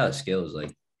 they have skills,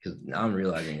 like, because now I'm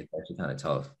realizing it's actually kind of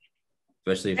tough,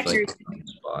 especially if like on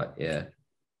the spot. Yeah.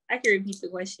 I can repeat the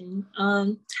question.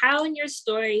 How in your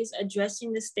stories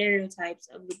addressing the stereotypes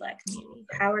of the Black community?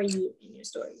 How are you in your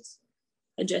stories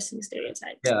addressing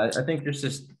stereotypes? Yeah, I think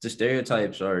just the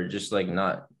stereotypes are just like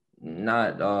not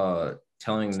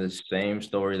telling the same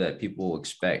story that people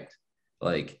expect.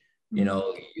 Like, you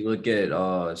look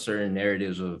at certain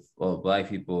narratives of Black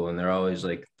people, and they're always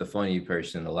like the funny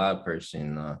person, the loud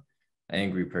person, the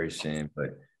angry person, but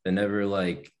they're never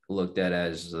like looked at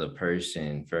as the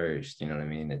person first. You know what I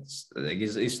mean? It's like,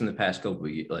 at least in the past couple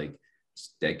of like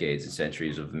decades and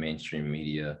centuries of mainstream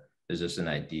media, there's just an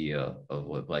idea of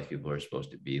what Black people are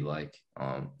supposed to be like.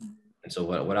 And so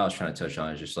what I was trying to touch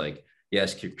on is just like,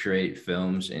 yes, create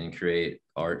films and create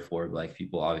art for Black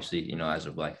people. Obviously, as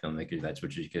a Black filmmaker, that's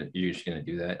what you're just gonna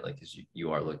do that, like, because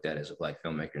you are looked at as a Black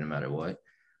filmmaker no matter what.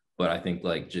 But I think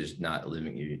like just not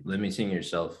limiting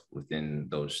yourself within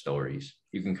those stories.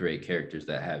 You can create characters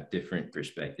that have different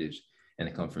perspectives and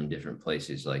they come from different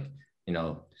places. Like,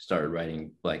 start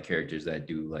writing Black characters that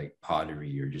do like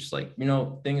pottery, or just like,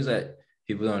 things that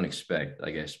people don't expect,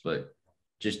 I guess, but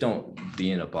just don't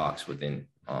be in a box within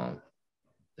the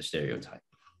stereotype.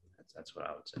 That's what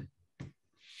I would say.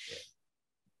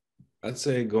 I'd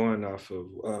say, going off of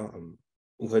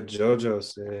what JoJo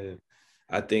said,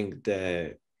 I think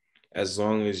that as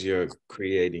long as you're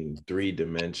creating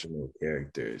three-dimensional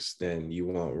characters, then you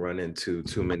won't run into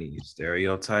too many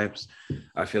stereotypes.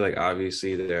 I feel like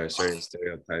obviously there are certain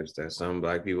stereotypes that some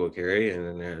Black people carry, and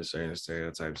then there are certain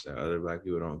stereotypes that other Black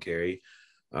people don't carry.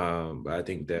 But I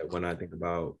think that when I think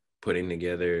about putting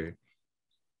together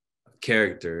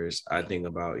characters, I think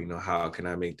about, how can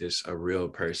I make this a real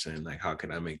person? Like, how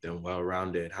can I make them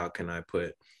well-rounded? How can I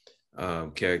put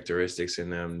characteristics in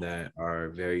them that are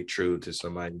very true to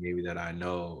somebody maybe that I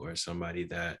know or somebody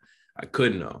that I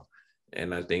could know.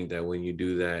 And I think that when you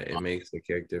do that, it makes the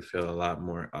character feel a lot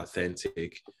more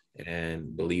authentic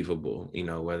and believable,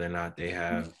 whether or not they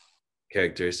have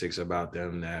characteristics about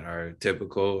them that are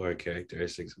typical or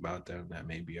characteristics about them that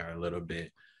maybe are a little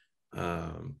bit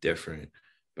different.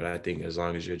 But I think as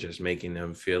long as you're just making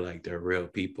them feel like they're real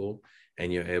people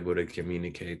and you're able to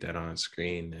communicate that on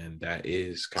screen, and that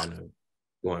is kind of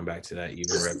going back to that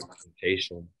even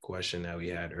representation question that we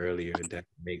had earlier, that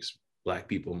makes Black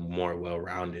people more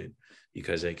well-rounded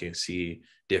because they can see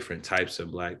different types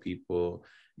of Black people,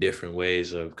 different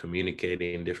ways of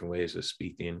communicating, different ways of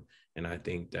speaking. And I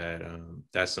think that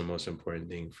that's the most important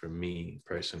thing for me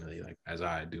personally, like as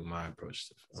I do my approach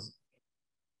to film.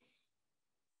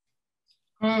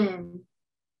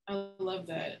 I love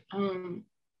that.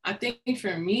 I think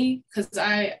for me, because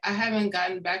I haven't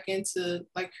gotten back into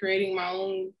like creating my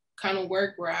own kind of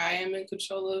work where I am in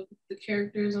control of the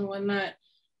characters and whatnot.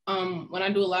 When I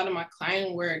do a lot of my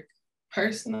client work,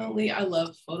 personally, I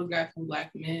love photographing Black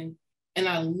men, and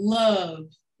I love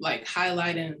like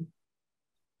highlighting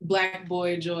Black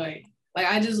boy joy. Like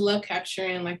I just love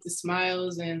capturing like the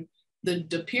smiles and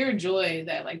the pure joy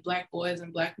that like Black boys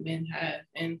and Black men have.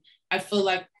 And I feel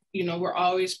like, we're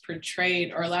always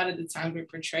portrayed, or a lot of the time we're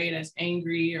portrayed as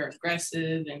angry or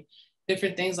aggressive and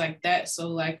different things like that. So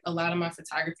like a lot of my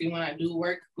photography, when I do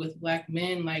work with Black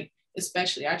men, like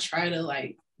especially, I try to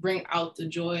like bring out the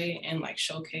joy and like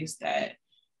showcase that.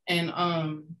 And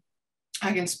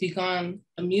I can speak on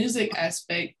the music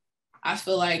aspect. I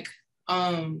feel like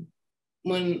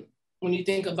when you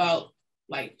think about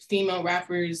like female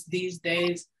rappers these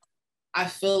days, I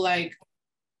feel like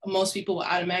most people will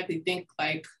automatically think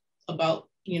like about,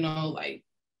 like,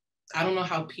 I don't know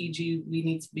how PG we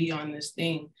need to be on this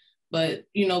thing, but,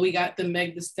 we got the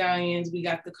Meg Thee Stallions, we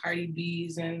got the Cardi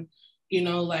B's and,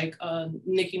 like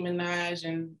Nicki Minaj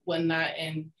and whatnot.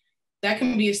 And that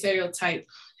can be a stereotype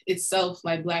itself,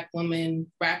 like Black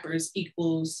women rappers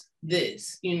equals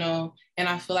this, and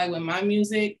I feel like with my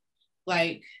music,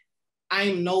 like I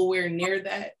am nowhere near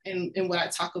that in what I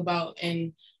talk about.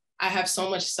 And I have so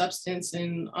much substance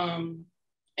in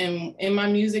my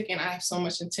music, and I have so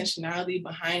much intentionality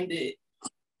behind it.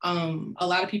 A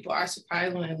lot of people are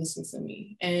surprised when they listen to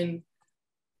me. And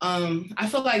I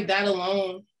feel like that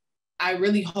alone, I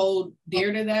really hold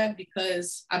dear to that,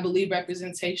 because I believe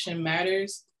representation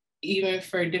matters, even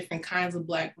for different kinds of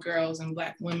Black girls and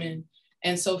Black women.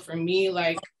 And so for me,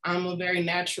 like, I'm a very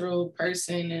natural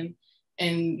person, and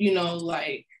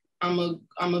like I'm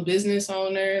a business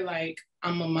owner, like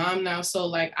I'm a mom now. So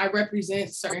like I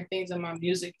represent certain things in my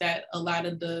music that a lot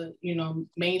of the,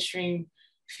 mainstream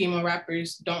female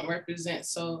rappers don't represent.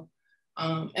 So,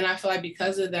 and I feel like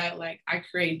because of that, like I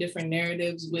create different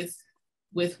narratives with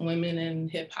women in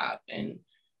hip hop and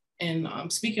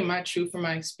speaking my truth from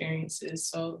my experiences.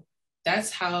 So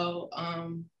that's how, I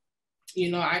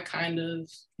kind of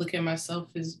look at myself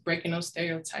as breaking those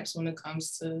stereotypes when it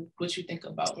comes to what you think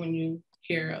about when you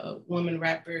hear a woman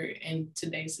rapper in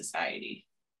today's society.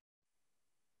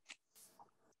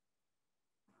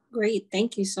 Great,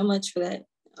 thank you so much for that.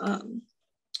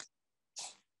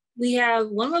 We have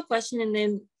one more question, and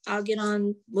then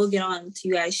we'll get on to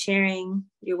you guys sharing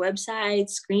your website,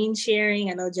 screen sharing.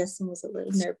 I know Justin was a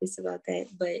little nervous about that,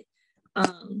 but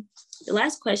the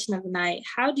last question of the night: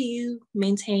 how do you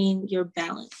maintain your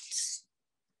balance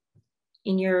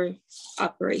in your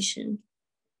operation?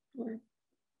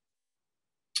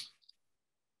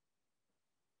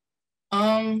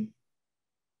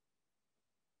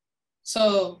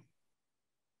 So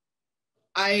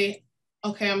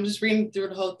I'm just reading through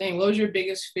the whole thing. What was your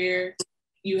biggest fear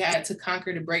you had to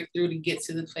conquer to break through to get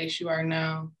to the place you are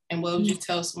now? And what would you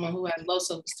tell someone who has low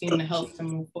self-esteem to help them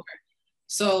move forward?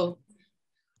 So,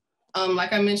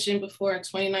 like I mentioned before, in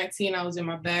 2019, I was in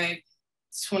my bag.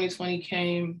 2020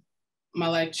 came, my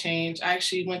life changed. I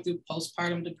actually went through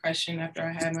postpartum depression after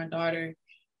I had my daughter,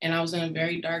 and I was in a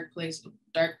very dark place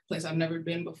I've never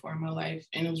been before in my life.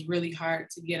 And it was really hard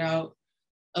to get out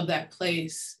of that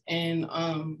place. And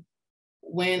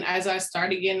as I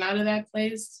started getting out of that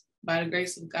place, by the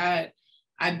grace of God,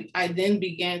 I then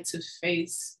began to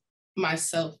face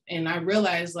myself. And I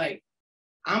realized like,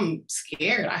 I'm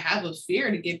scared. I have a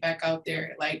fear to get back out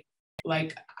there like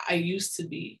I used to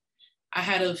be. I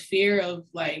had a fear of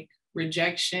like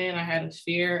rejection. I had a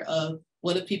fear of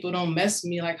what if people don't mess with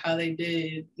me like how they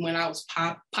did when I was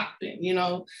popping, you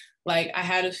know? Like I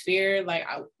had a fear like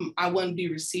I wouldn't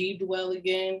be received well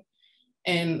again.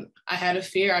 And I had a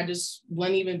fear I just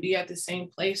wouldn't even be at the same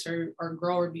place or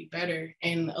grow or be better.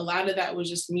 And a lot of that was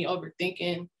just me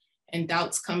overthinking and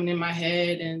doubts coming in my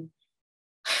head. And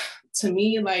to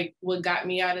me, like what got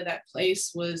me out of that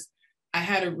place was I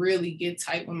had to really get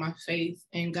tight with my faith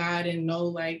in God and know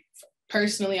like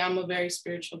personally, I'm a very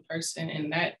spiritual person.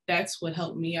 And that's what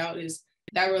helped me out is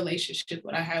that relationship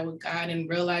that I had with God and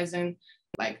realizing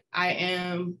like I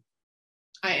am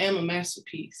a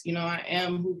masterpiece. You know, I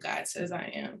am who God says I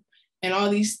am. And all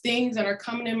these things that are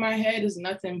coming in my head is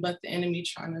nothing but the enemy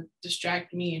trying to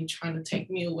distract me and trying to take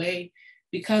me away.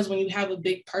 Because when you have a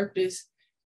big purpose,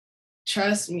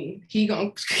 trust me, he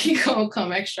gonna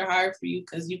come extra hard for you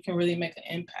because you can really make an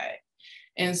impact.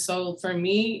 And so for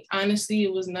me, honestly,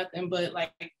 it was nothing but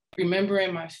like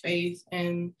remembering my faith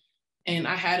and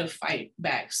I had to fight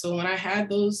back. So when I had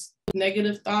those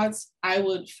negative thoughts, I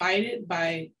would fight it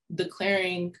by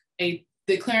declaring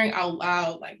out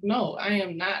loud, like, no,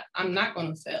 I'm not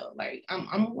gonna fail. Like I'm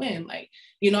gonna win. Like,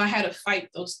 you know, I had to fight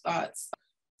those thoughts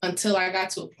until I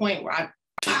got to a point where I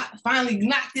finally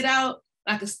knocked it out.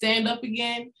 I could stand up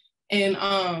again.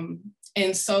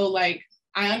 And so like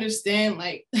I understand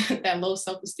like that low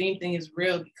self-esteem thing is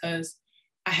real because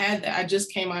I had that. I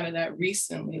just came out of that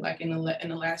recently, like in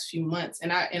the last few months.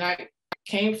 And I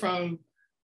came from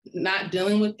not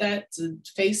dealing with that to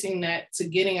facing that to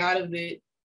getting out of it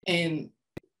and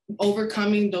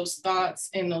overcoming those thoughts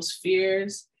and those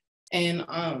fears. And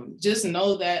just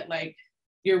know that like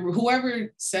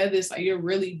whoever said this, like you're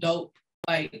really dope.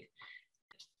 Like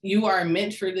you are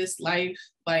meant for this life.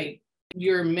 Like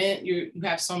you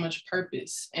have so much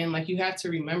purpose. And like you have to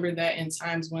remember that in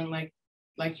times when like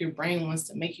your brain wants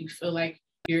to make you feel like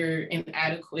you're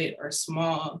inadequate or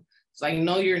small. It's like,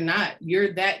 no, you're not.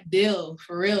 You're that deal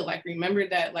for real. Like, remember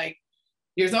that, like,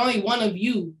 there's only one of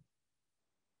you.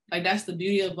 Like, that's the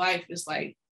beauty of life. It's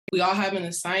like, we all have an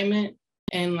assignment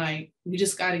and like, we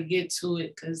just got to get to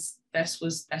it because that's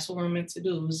what we're meant to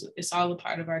do. It's all a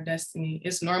part of our destiny.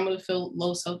 It's normal to feel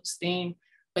low self-esteem,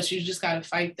 but you just got to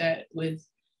fight that with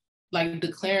like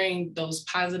declaring those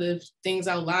positive things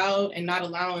out loud and not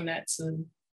allowing that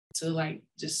to like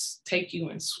just take you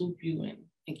and swoop you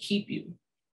and keep you,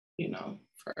 you know,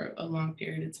 for a long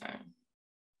period of time.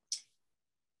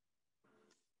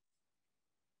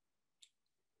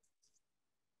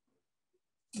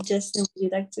 Justin, would you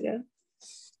like to go?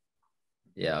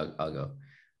 Yeah, I'll go.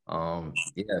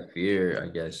 Yeah, fear, I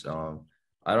guess.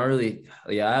 I don't really,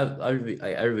 yeah,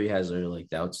 everybody has their like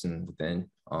doubts within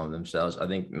themselves. I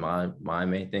think my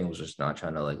main thing was just not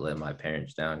trying to like let my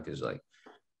parents down because like,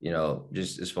 you know,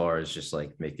 just as far as just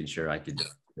like making sure I could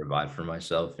provide for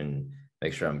myself and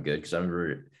make sure I'm good. Because I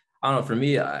remember, I don't know, for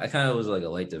me, I kind of was like a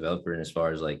late developer, and as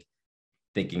far as like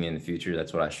thinking in the future,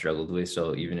 that's what I struggled with.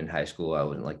 So even in high school, I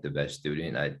wasn't like the best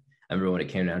student. I remember when it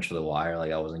came down to the wire,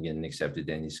 like I wasn't getting accepted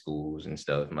to any schools and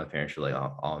stuff. My parents were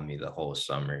like on me the whole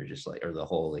summer, just like, or the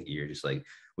whole like year, just like,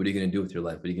 what are you gonna do with your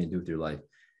life? What are you gonna do with your life?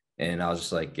 And I was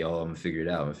just like, yo, I'm gonna figure it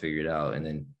out. I'm gonna figure it out. And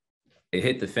then it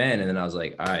hit the fan, and then I was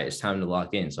like, all right, it's time to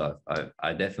lock in. So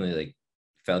I definitely like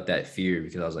felt that fear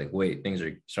because I was like, wait, things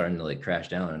are starting to like crash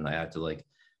down, and I have to like,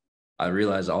 I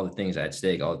realized all the things at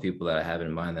stake, all the people that I have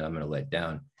in mind that I'm going to let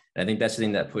down. And I think that's the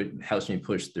thing that helps me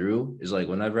push through is like,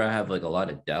 whenever I have like a lot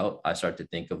of doubt, I start to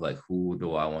think of like, who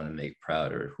do I want to make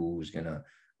proud, or who's going to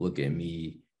look at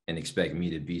me and expect me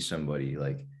to be somebody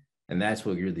like, and that's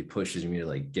what really pushes me to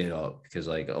like get up, because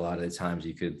like a lot of the times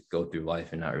you could go through life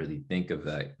and not really think of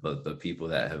that, but the people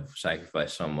that have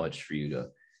sacrificed so much for you to,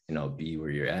 you know, be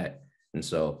where you're at. And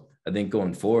so I think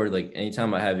going forward, like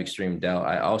anytime I have extreme doubt,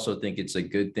 I also think it's a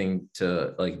good thing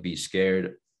to like be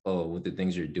scared with the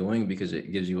things you're doing, because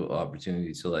it gives you an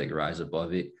opportunity to like rise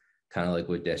above it. Kind of like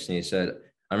what Destiny said.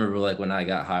 I remember like when I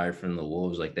got hired from the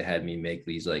Wolves, like they had me make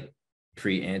these like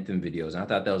pre-anthem videos. And I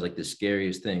thought that was like the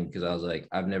scariest thing, because I was like,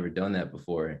 I've never done that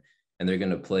before. And they're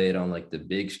going to play it on like the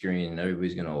big screen and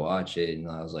everybody's going to watch it. And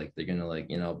I was like, they're going to like,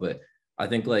 you know, but I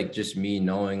think like just me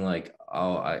knowing like,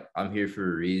 oh, I'm here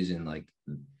for a reason. Like,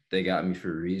 they got me for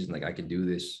a reason. Like I could do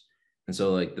this. And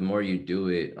so like the more you do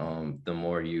it, the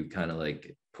more you kind of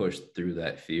like push through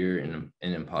that fear and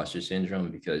imposter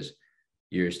syndrome, because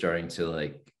you're starting to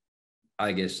like,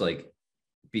 I guess like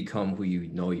become who you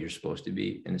know you're supposed to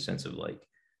be, in a sense of like,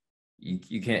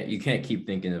 you can't keep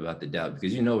thinking about the doubt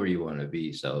because you know where you want to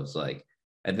be. So it's like,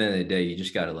 at the end of the day, you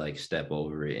just got to like step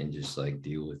over it and just like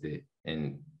deal with it.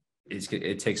 And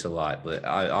it takes a lot, but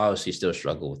I honestly still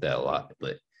struggle with that a lot.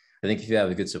 But I think if you have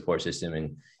a good support system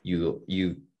and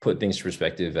you put things in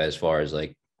perspective as far as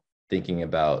like thinking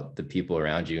about the people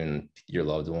around you and your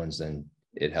loved ones, then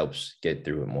it helps get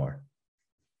through it more.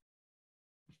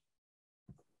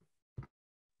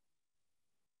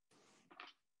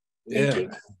 Yeah.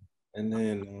 And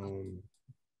then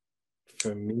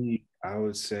for me, I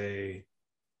would say,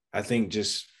 I think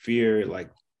just fear, like,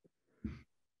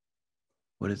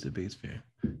 what is the biggest fear?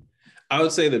 I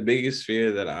would say the biggest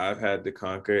fear that I've had to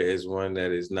conquer is one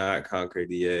that is not conquered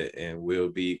yet and will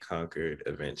be conquered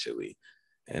eventually.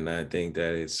 And I think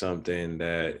that it's something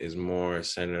that is more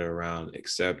centered around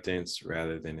acceptance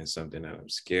rather than it's something that I'm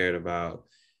scared about.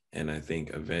 And I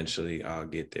think eventually I'll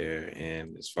get there.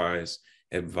 And as far as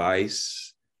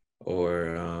advice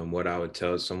or what I would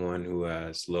tell someone who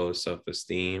has low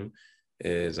self-esteem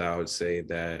is, I would say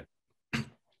that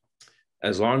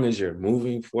as long as you're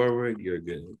moving forward, you're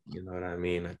good. You know what I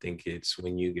mean? I think it's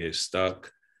when you get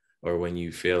stuck or when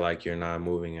you feel like you're not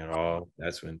moving at all,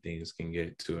 that's when things can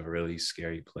get to a really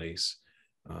scary place,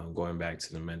 going back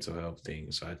to the mental health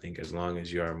thing. So I think as long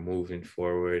as you are moving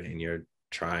forward and you're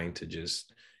trying to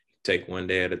just take one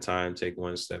day at a time, take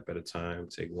one step at a time,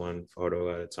 take one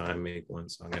photo at a time, make one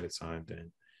song at a time,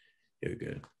 then you're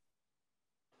good.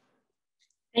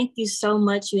 Thank you so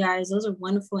much, you guys. Those are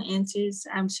wonderful answers.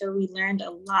 I'm sure we learned a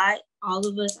lot, all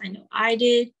of us. I know I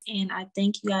did. And I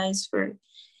thank you guys for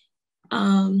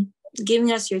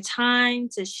giving us your time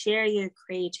to share your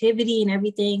creativity and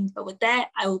everything. But with that,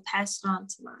 I will pass it on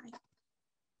to mine.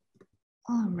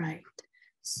 All right.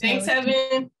 Thanks,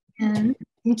 Heaven. And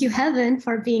thank you, Heaven,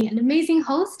 for being an amazing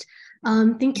host.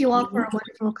 Thank you all for a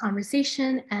wonderful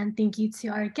conversation, and thank you to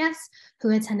our guests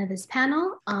who attended this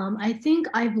panel. I think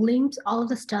I've linked all of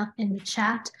the stuff in the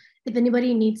chat. If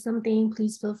anybody needs something,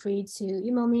 please feel free to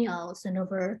email me. I'll send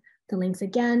over the links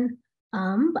again.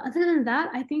 But other than that,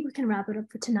 I think we can wrap it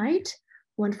up for tonight.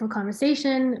 Wonderful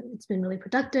conversation. It's been really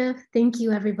productive. Thank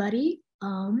you, everybody.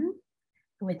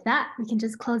 With that, we can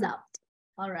just close out.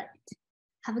 All right.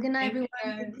 Have a good night, everyone.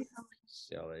 Thank you so much.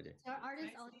 See y'all later. To our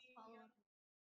artists,